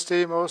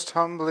majesty most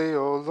humbly,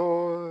 O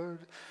Lord,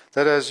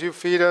 that as you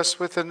feed us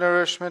with the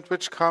nourishment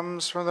which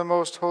comes from the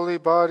most holy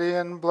body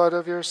and blood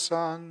of your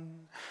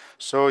Son,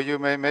 so you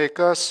may make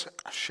us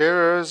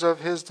sharers of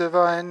his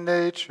divine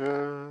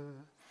nature,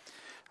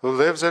 who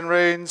lives and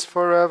reigns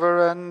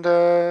forever and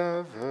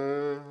ever.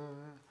 Amen.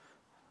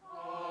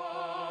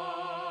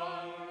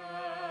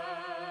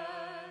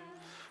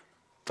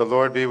 The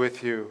Lord be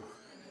with you.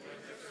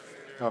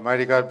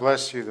 Almighty God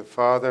bless you, the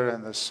Father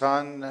and the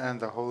Son and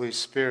the Holy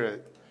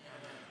Spirit.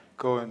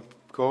 Go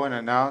and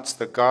announce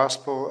the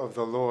gospel of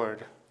the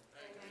Lord.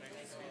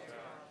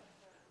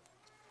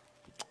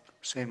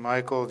 Saint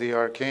Michael the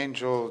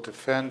Archangel,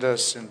 defend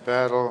us in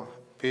battle.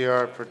 Be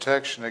our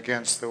protection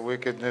against the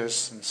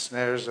wickedness and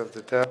snares of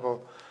the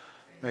devil.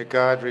 May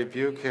God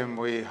rebuke him,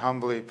 we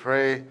humbly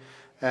pray.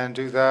 And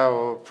do thou,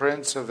 O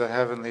Prince of the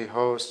heavenly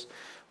host,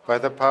 by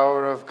the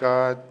power of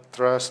God,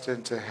 thrust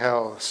into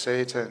hell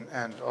Satan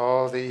and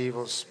all the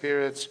evil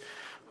spirits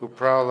who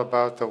prowl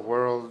about the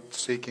world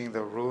seeking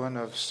the ruin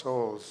of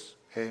souls.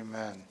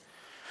 Amen.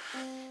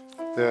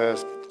 The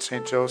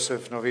St.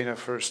 Joseph Novena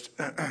first.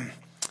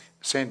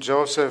 St.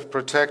 Joseph,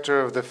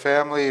 protector of the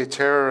family,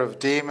 terror of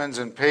demons,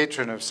 and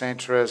patron of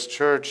St.Therese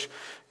Church,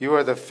 you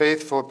are the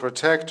faithful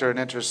protector and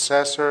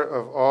intercessor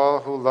of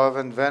all who love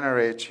and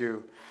venerate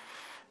you.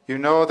 You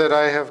know that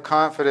I have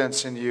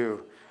confidence in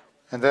you,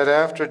 and that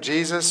after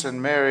Jesus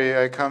and Mary,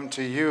 I come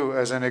to you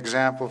as an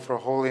example for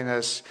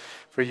holiness,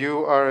 for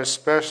you are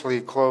especially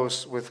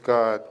close with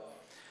God.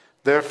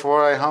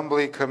 Therefore, I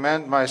humbly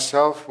commend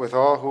myself with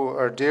all who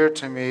are dear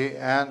to me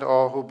and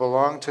all who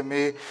belong to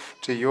me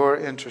to your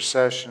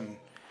intercession.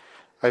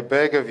 I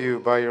beg of you,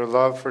 by your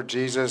love for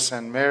Jesus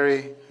and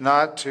Mary,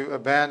 not to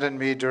abandon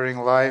me during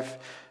life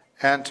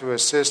and to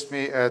assist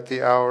me at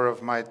the hour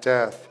of my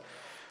death.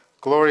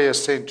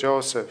 Glorious Saint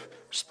Joseph,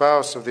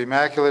 spouse of the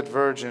Immaculate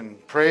Virgin,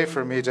 pray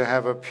for me to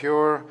have a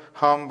pure,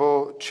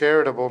 humble,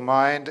 charitable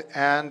mind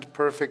and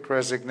perfect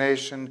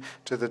resignation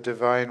to the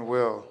divine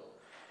will.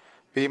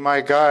 Be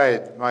my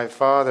guide, my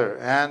Father,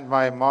 and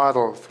my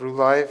model through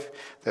life,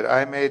 that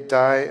I may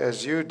die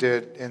as you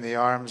did in the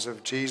arms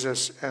of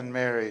Jesus and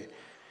Mary.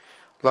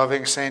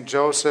 Loving Saint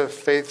Joseph,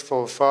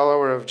 faithful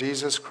follower of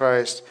Jesus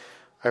Christ,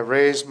 I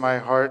raise my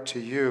heart to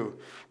you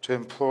to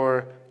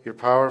implore your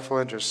powerful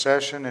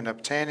intercession in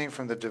obtaining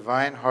from the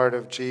divine heart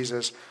of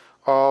Jesus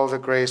all the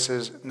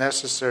graces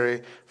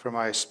necessary for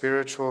my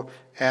spiritual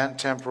and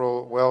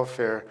temporal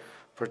welfare,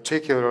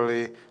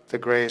 particularly the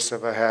grace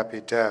of a happy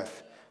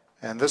death.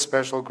 And this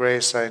special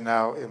grace I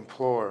now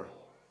implore.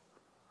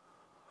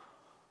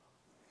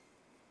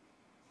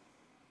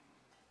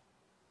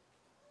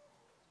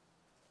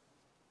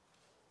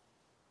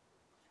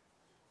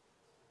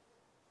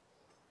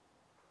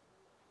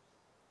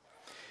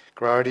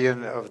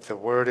 Guardian of the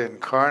Word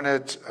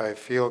incarnate, I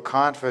feel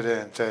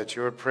confident that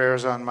your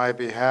prayers on my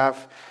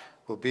behalf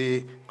will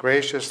be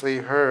graciously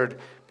heard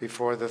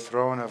before the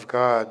throne of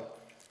God.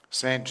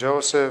 Saint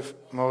Joseph,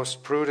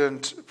 most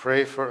prudent,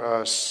 pray for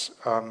us.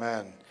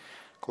 Amen.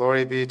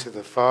 Glory be to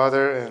the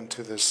Father, and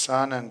to the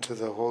Son, and to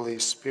the Holy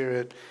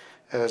Spirit,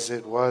 as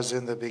it was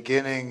in the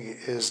beginning,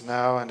 is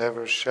now, and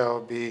ever shall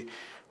be,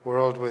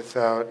 world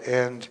without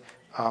end.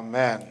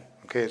 Amen.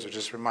 Okay, so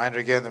just a reminder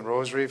again, the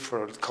Rosary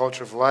for the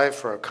culture of life,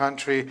 for our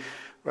country,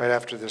 right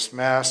after this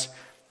Mass,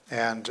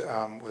 and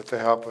with the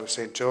help of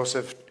St.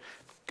 Joseph,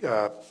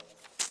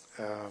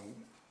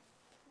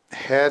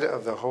 head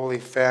of the Holy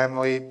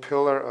Family,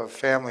 pillar of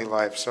family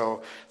life.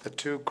 So the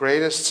two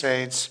greatest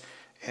saints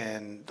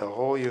in the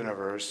whole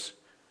universe,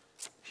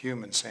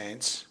 human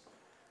saints,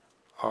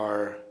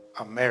 are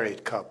a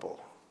married couple,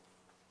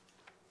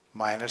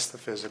 minus the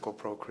physical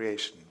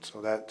procreation. So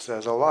that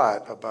says a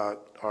lot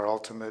about our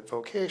ultimate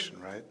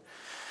vocation, right?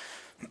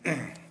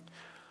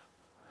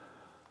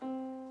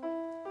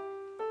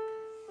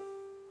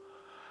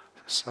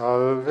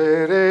 Salve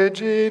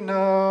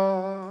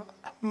Regina,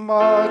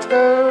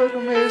 Mater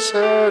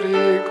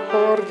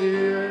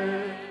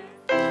misericordiae,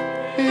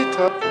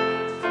 vita